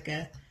use like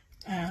a,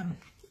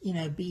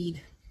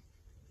 bead,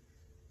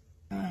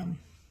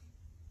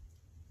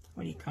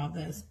 what do you call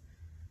those?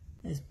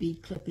 Those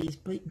bead clippies,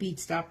 bead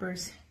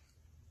stoppers.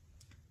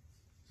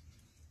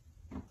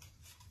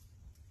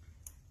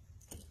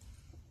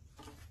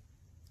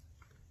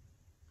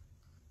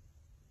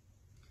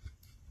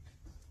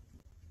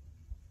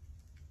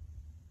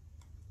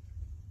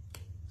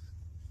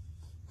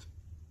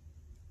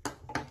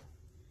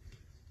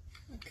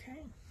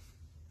 Okay.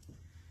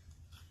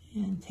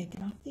 And take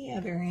it off the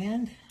other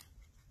end.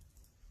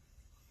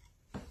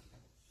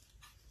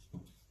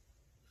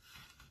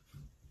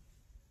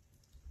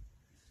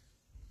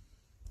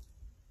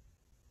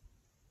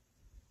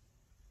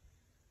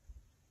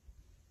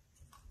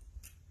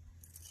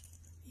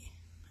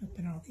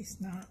 Open all these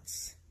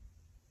knots.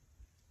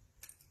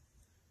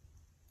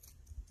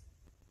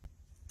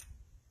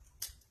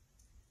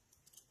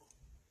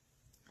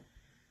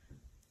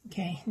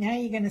 Okay, now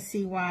you're going to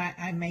see why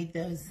I made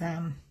those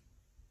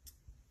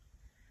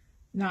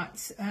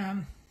knots.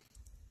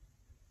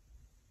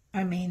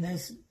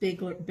 Those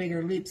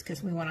bigger loops,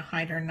 because we want to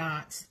hide our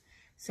knots.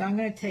 So I'm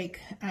going to take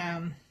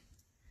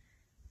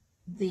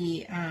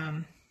the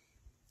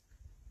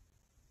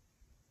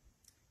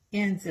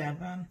ends of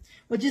them.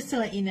 Well, just to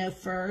let you know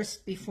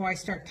first, before I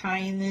start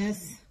tying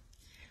this,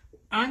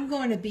 I'm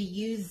going to be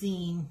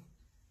using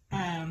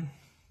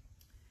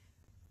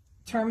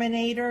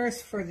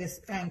terminators for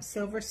this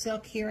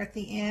SilverSilk here at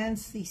the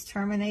ends, these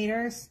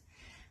terminators.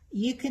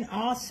 You can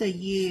also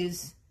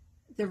use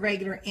the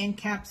regular end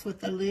caps with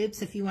the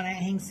loops if you want to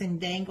hang some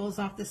dangles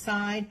off the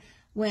side.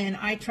 When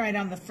I tried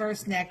on the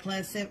first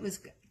necklace, it was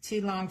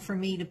too long for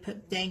me to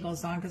put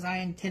dangles on because I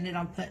intended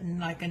on putting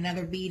like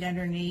another bead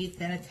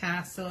underneath and a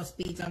tassel of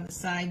beads on the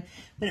side,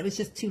 but it was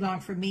just too long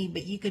for me.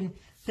 But you can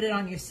put it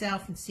on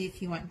yourself and see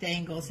if you want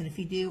dangles, and if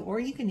you do, or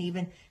you can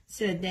even,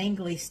 instead of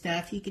dangly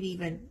stuff, you could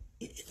even,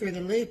 through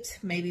the loops,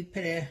 maybe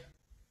put a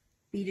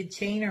beaded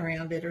chain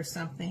around it or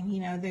something.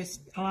 You know, there's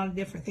a lot of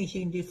different things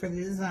you can do for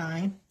the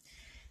design.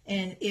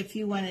 And if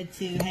you wanted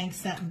to hang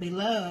something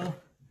below,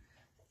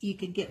 you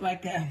could get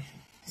like a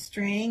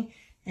string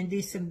and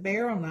do some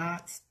barrel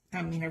knots,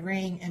 a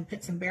ring, and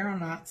put some barrel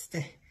knots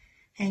to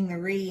hang the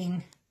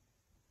ring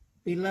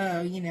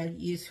below. You know,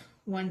 use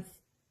one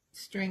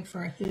string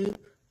for a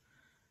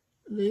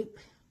loop,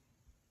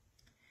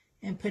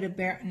 and put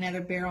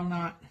another barrel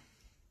knot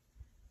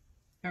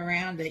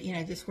around it. You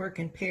know, just work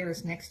in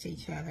pairs next to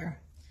each other.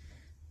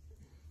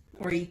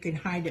 Or you can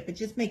hide it, but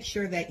just make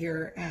sure that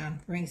your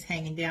ring's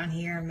hanging down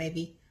here, and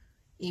maybe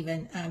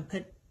even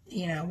put,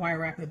 wire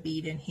wrap a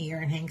bead in here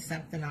and hang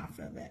something off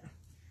of it.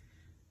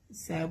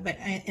 So, but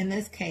in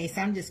this case,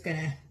 I'm just going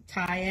to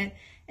tie it,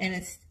 and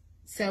it's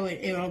so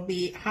it'll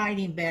be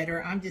hiding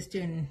better. I'm just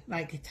doing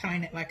like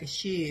tying it like a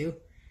shoe,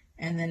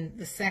 and then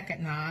the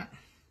second knot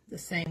the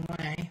same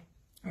way,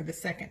 or the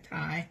second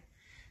tie.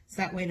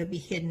 So that way it'll be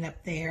hidden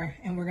up there,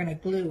 and we're going to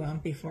glue them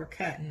before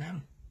cutting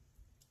them.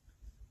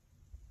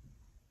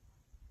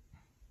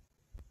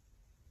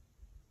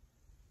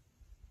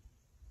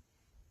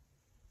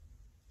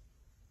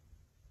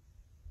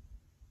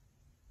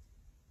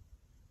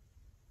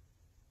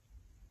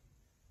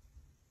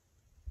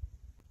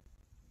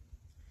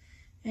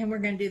 And we're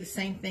going to do the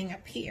same thing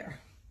up here.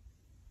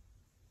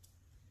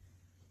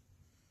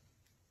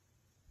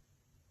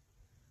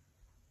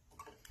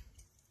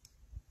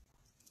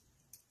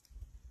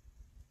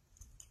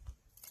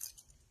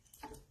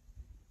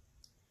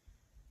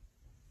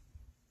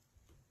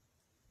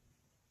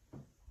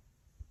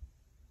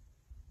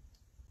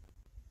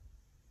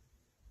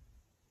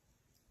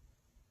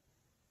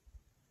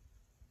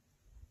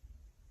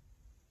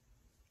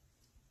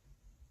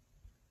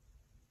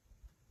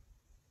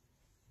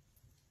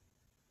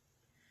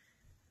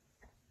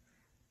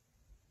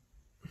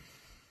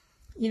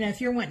 You know,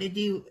 if you're wanting to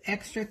do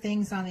extra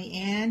things on the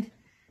end,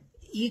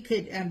 you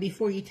could,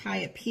 before you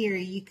tie up here,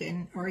 you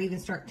can, or even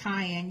start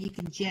tying, you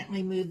can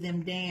gently move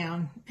them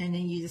down, and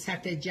then you just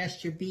have to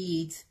adjust your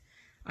beads.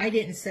 I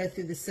didn't sew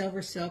through the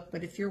silver silk,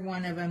 but if you're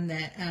one of them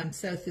that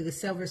sew through the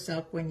silver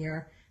silk when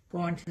you're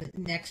going to the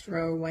next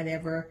row or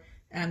whatever,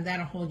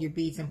 that'll hold your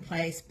beads in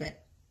place.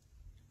 But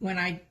when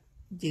I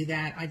do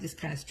that, I just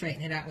kind of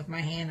straighten it out with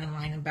my hand and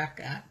line them back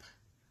up.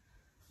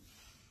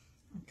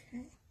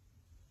 Okay.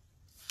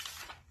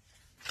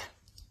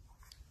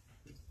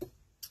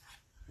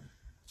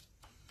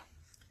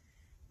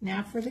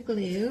 Now for the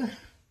glue.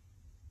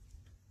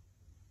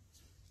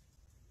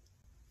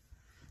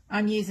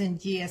 I'm using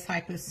GS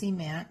Hypo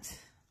Cement.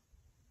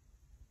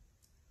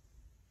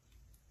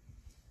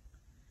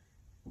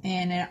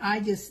 And I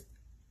just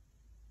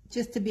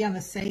to be on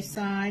the safe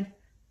side,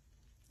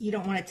 you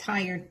don't want to tie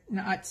your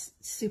knots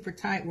super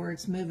tight where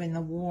it's moving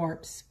the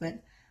warps,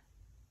 but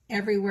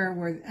everywhere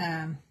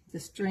where the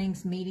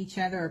strings meet each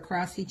other or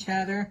cross each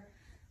other,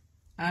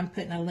 I'm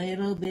putting a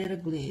little bit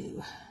of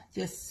glue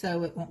just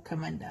so it won't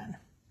come undone.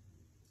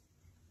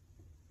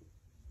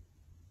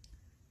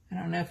 I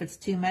don't know if it's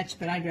too much,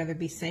 but I'd rather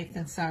be safe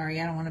than sorry.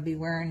 I don't want to be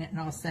wearing it and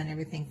all of a sudden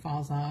everything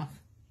falls off.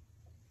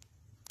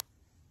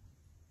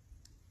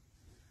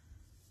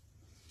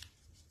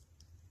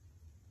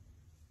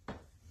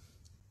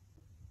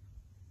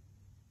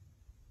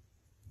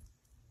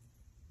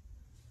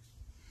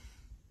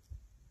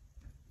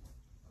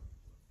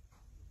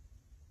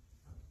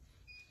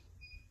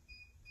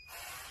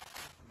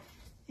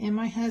 And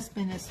my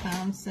husband is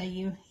home, so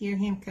you hear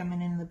him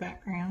coming in the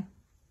background.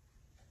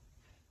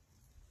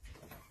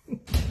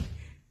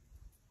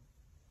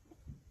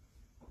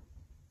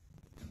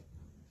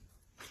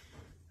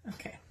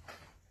 Okay.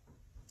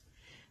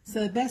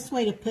 So the best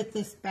way to put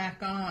this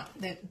back on,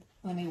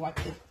 let me wipe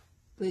the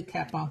glue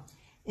cap on,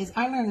 is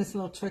I learned this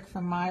little trick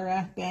from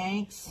Myra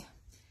Banks,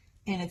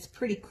 and it's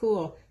pretty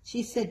cool.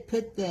 She said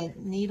put the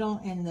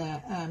needle and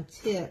the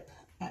tip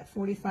at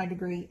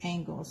 45-degree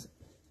angles.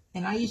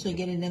 And I usually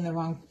get it in the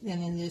wrong,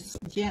 and then just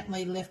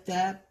gently lift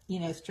up, you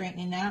know,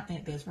 straightening out, and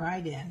it goes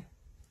right in.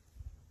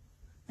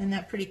 Isn't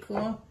that pretty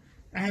cool?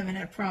 I haven't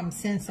had a problem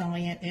since,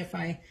 only if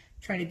I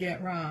try to do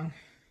it wrong.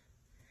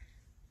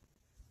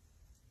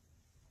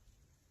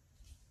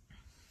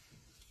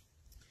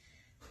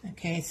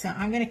 Okay, so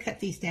I'm going to cut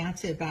these down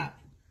to about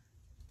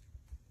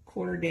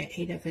 1/4 to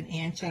 1/8 of an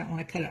inch. I don't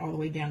want to cut it all the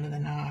way down to the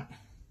knot.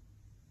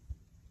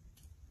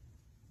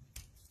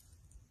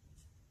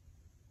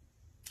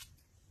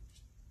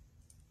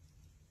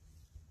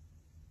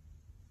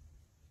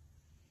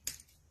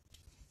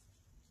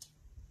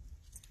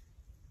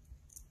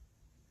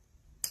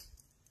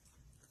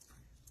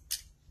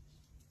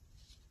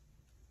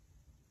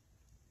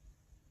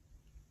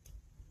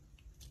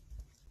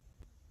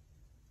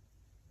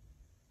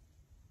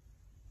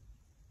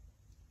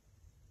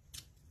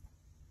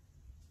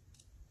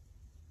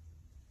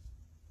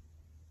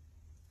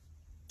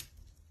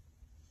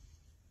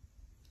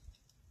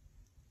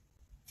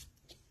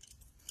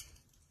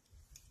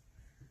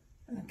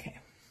 Okay.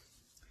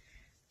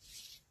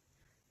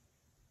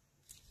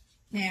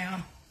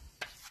 Now,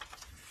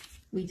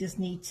 we just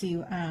need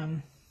to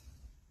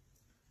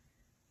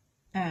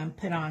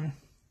put on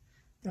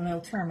the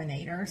little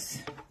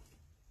terminators.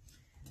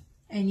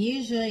 And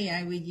usually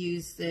I would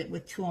use it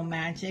with Tool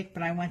Magic,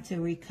 but I went to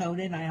recoat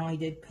it. I only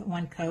did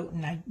one coat,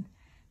 and I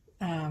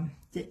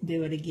didn't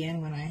do it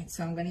again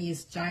so I'm going to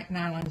use giant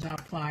nylon jaw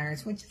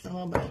pliers, which is a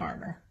little bit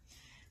harder.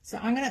 So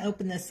I'm going to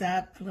open this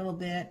up a little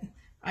bit.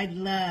 I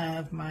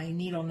love my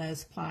needle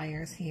nose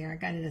pliers here. I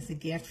got it as a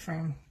gift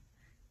from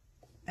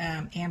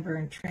Amber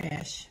and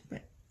Trish,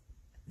 but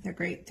they're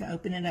great to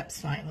open it up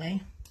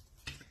slightly.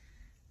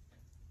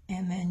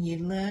 And then you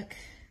look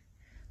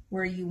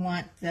where you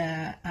want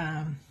the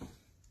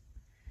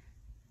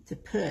to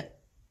put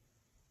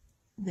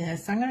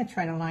this. I'm going to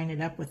try to line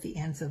it up with the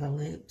ends of the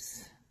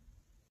loops.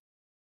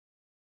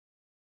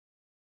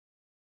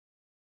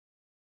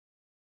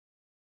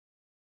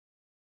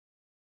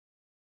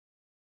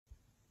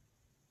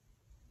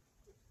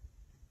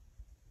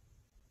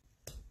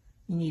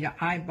 You need to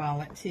eyeball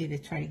it too to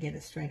try to get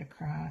it straight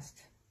across.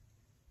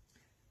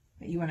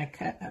 But you want to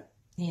cut up,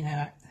 you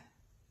know,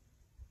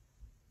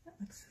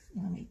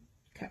 let me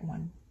cut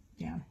one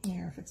down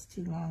here. If it's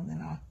too long,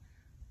 then I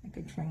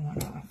could trim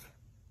one off.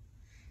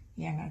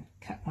 Yeah, I'm going to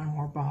cut one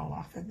more ball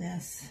off of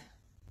this.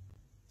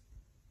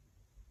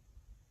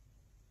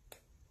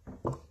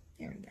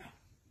 There we go.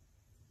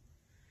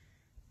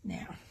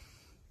 Now,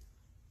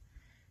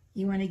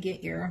 you want to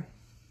get your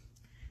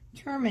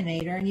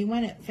terminator, and you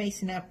want it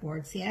facing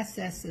upwards. The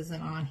SS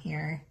isn't on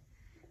here,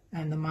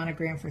 the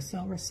monogram for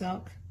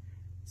SilverSilk.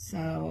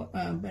 So,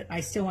 but I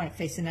still want it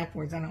facing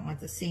upwards. I don't want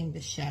the seam to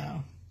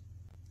show.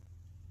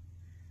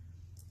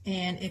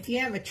 And if you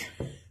have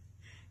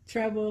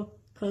trouble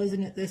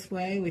closing it this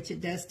way, which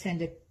it does tend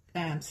to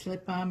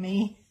slip on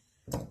me,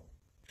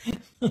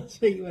 I'll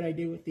show you what I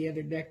do with the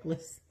other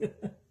necklace.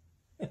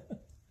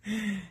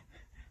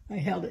 I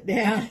held it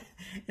down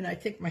and I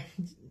took my...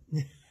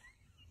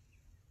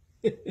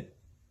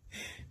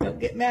 Don't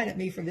get mad at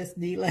me for this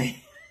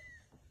delay.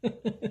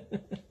 Let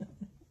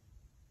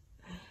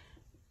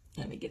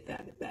me get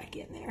that back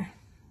in there.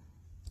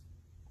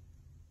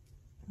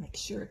 Make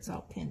sure it's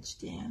all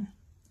pinched in.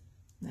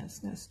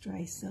 There's no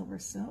stray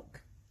SilverSilk.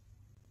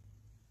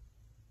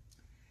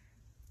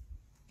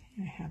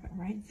 Okay, I have it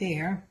right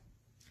there.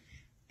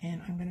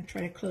 And I'm going to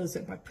try to close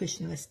it by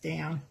pushing this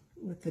down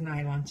with the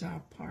nylon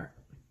job part.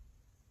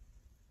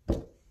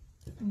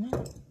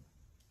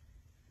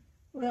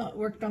 Well, it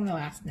worked on the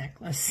last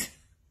necklace.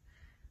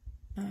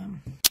 Okay.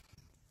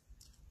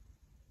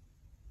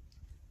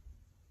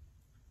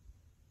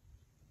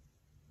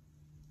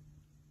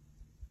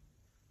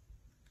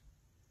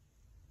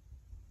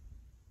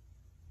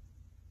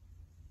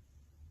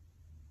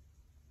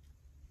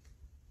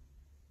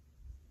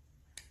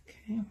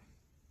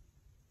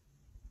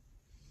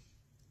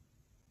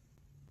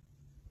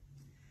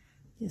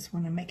 Just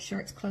want to make sure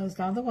it's closed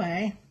all the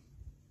way.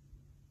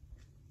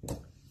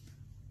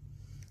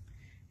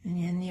 And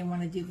then you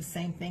want to do the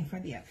same thing for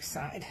the other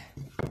side.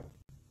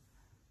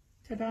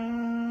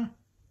 Ta-da!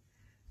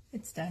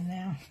 It's done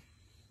now.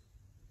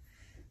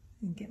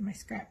 Get my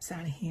scraps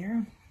out of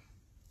here.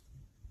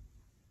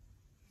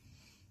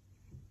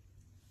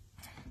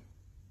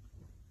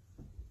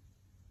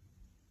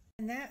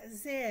 And that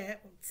is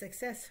it.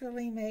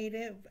 Successfully made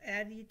it.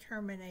 Added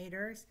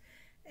terminators.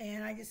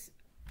 And I just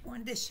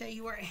wanted to show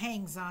you where it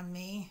hangs on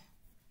me.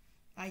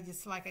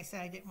 Like I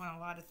said, I didn't want a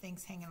lot of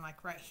things hanging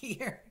like right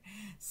here.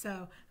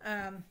 So,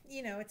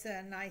 you know, it's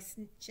a nice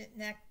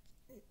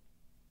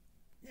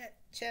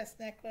chest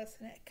necklace,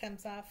 and it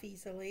comes off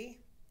easily.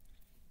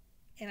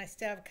 And I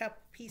still have a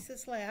couple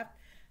pieces left.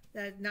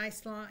 The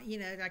nice long, you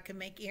know, I can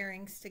make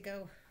earrings to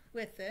go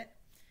with it.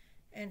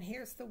 And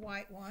here's the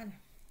white one,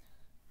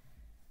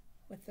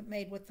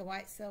 made with the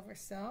white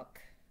SilverSilk.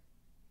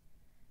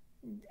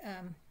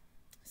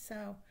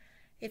 So,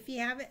 if you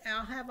have it,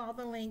 I'll have all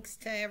the links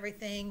to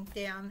everything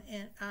down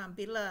in,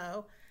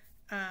 below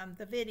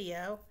the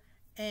video.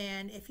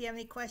 And if you have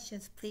any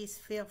questions, please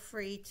feel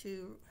free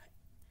to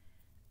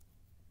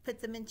put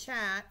them in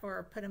chat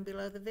or put them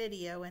below the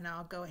video, and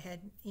I'll go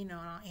ahead, you know,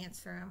 and I'll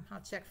answer them.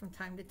 I'll check from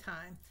time to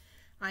time.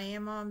 I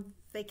am on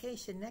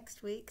vacation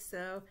next week,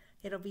 so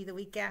it'll be the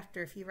week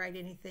after if you write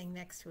anything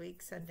next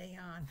week, Sunday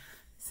on.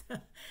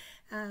 So,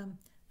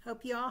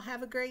 hope you all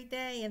have a great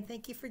day, and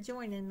thank you for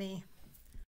joining me.